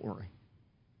 Don't worry.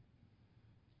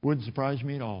 Wouldn't surprise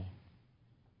me at all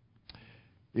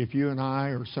if you and I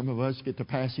or some of us get to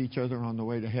pass each other on the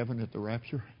way to heaven at the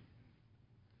rapture.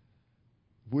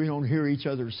 We don't hear each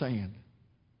other saying,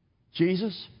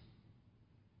 Jesus,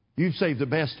 you've saved the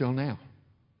best till now.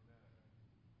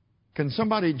 Can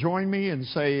somebody join me and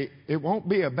say, it won't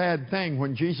be a bad thing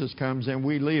when Jesus comes and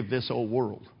we leave this old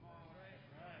world?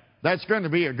 That's going to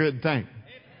be a good thing.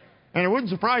 And it wouldn't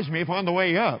surprise me if on the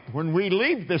way up, when we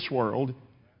leave this world,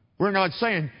 we're not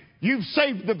saying, you've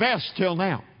saved the best till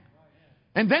now.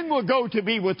 And then we'll go to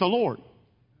be with the Lord.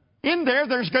 In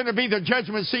there's going to be the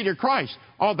judgment seat of Christ.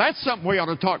 Oh, that's something we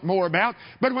ought to talk more about.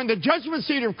 But when the judgment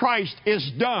seat of Christ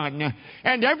is done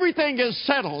and everything is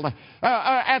settled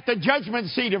at the judgment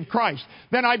seat of Christ,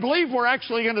 then I believe we're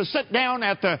actually going to sit down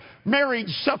at the marriage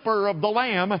supper of the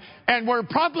Lamb, and we're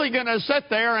probably going to sit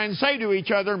there and say to each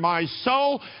other, my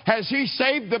soul, has He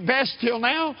saved the best till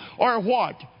now, or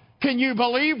what? Can you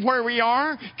believe where we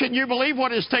are? Can you believe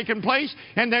what has taken place?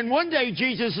 And then one day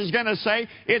Jesus is going to say,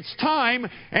 it's time,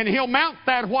 and He'll mount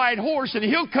that white horse, and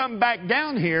He'll come back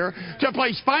down here to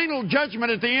place final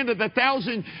judgment at the end of the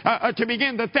to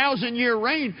begin the 1,000-year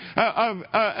reign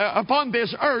upon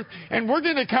this earth. And we're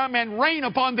going to come and reign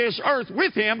upon this earth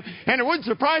with Him. And it wouldn't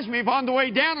surprise me if on the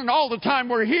way down and all the time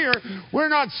we're here, we're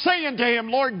not saying to Him,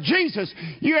 Lord Jesus,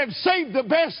 you have saved the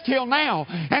best till now.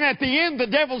 And at the end, the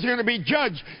devil's going to be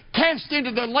judged, cast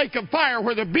into the lake of fire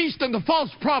where the beast and the false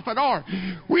prophet are.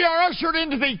 We are ushered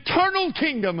into the eternal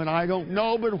kingdom, and I don't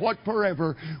know but what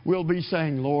forever we'll be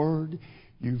saying, Lord,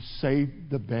 you've saved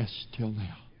the best till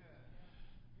now.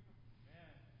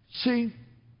 See,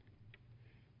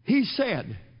 He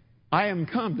said, I am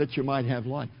come that you might have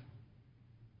life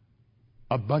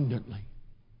abundantly.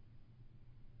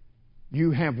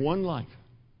 You have one life.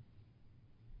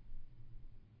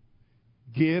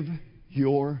 Give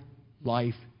your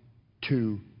life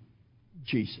to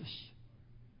Jesus.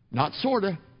 Not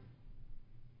sorta,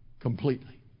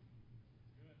 completely.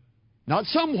 Not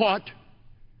somewhat,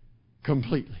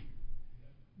 completely.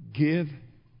 Give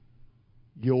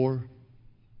your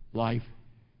life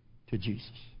to Jesus.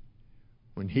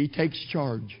 When He takes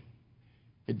charge,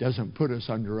 it doesn't put us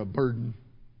under a burden.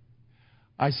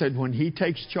 I said, when He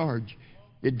takes charge,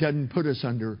 it doesn't put us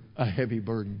under a heavy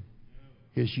burden.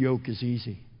 His yoke is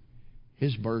easy.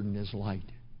 His burden is light.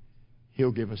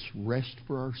 He'll give us rest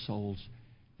for our souls,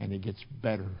 and it gets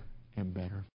better and better.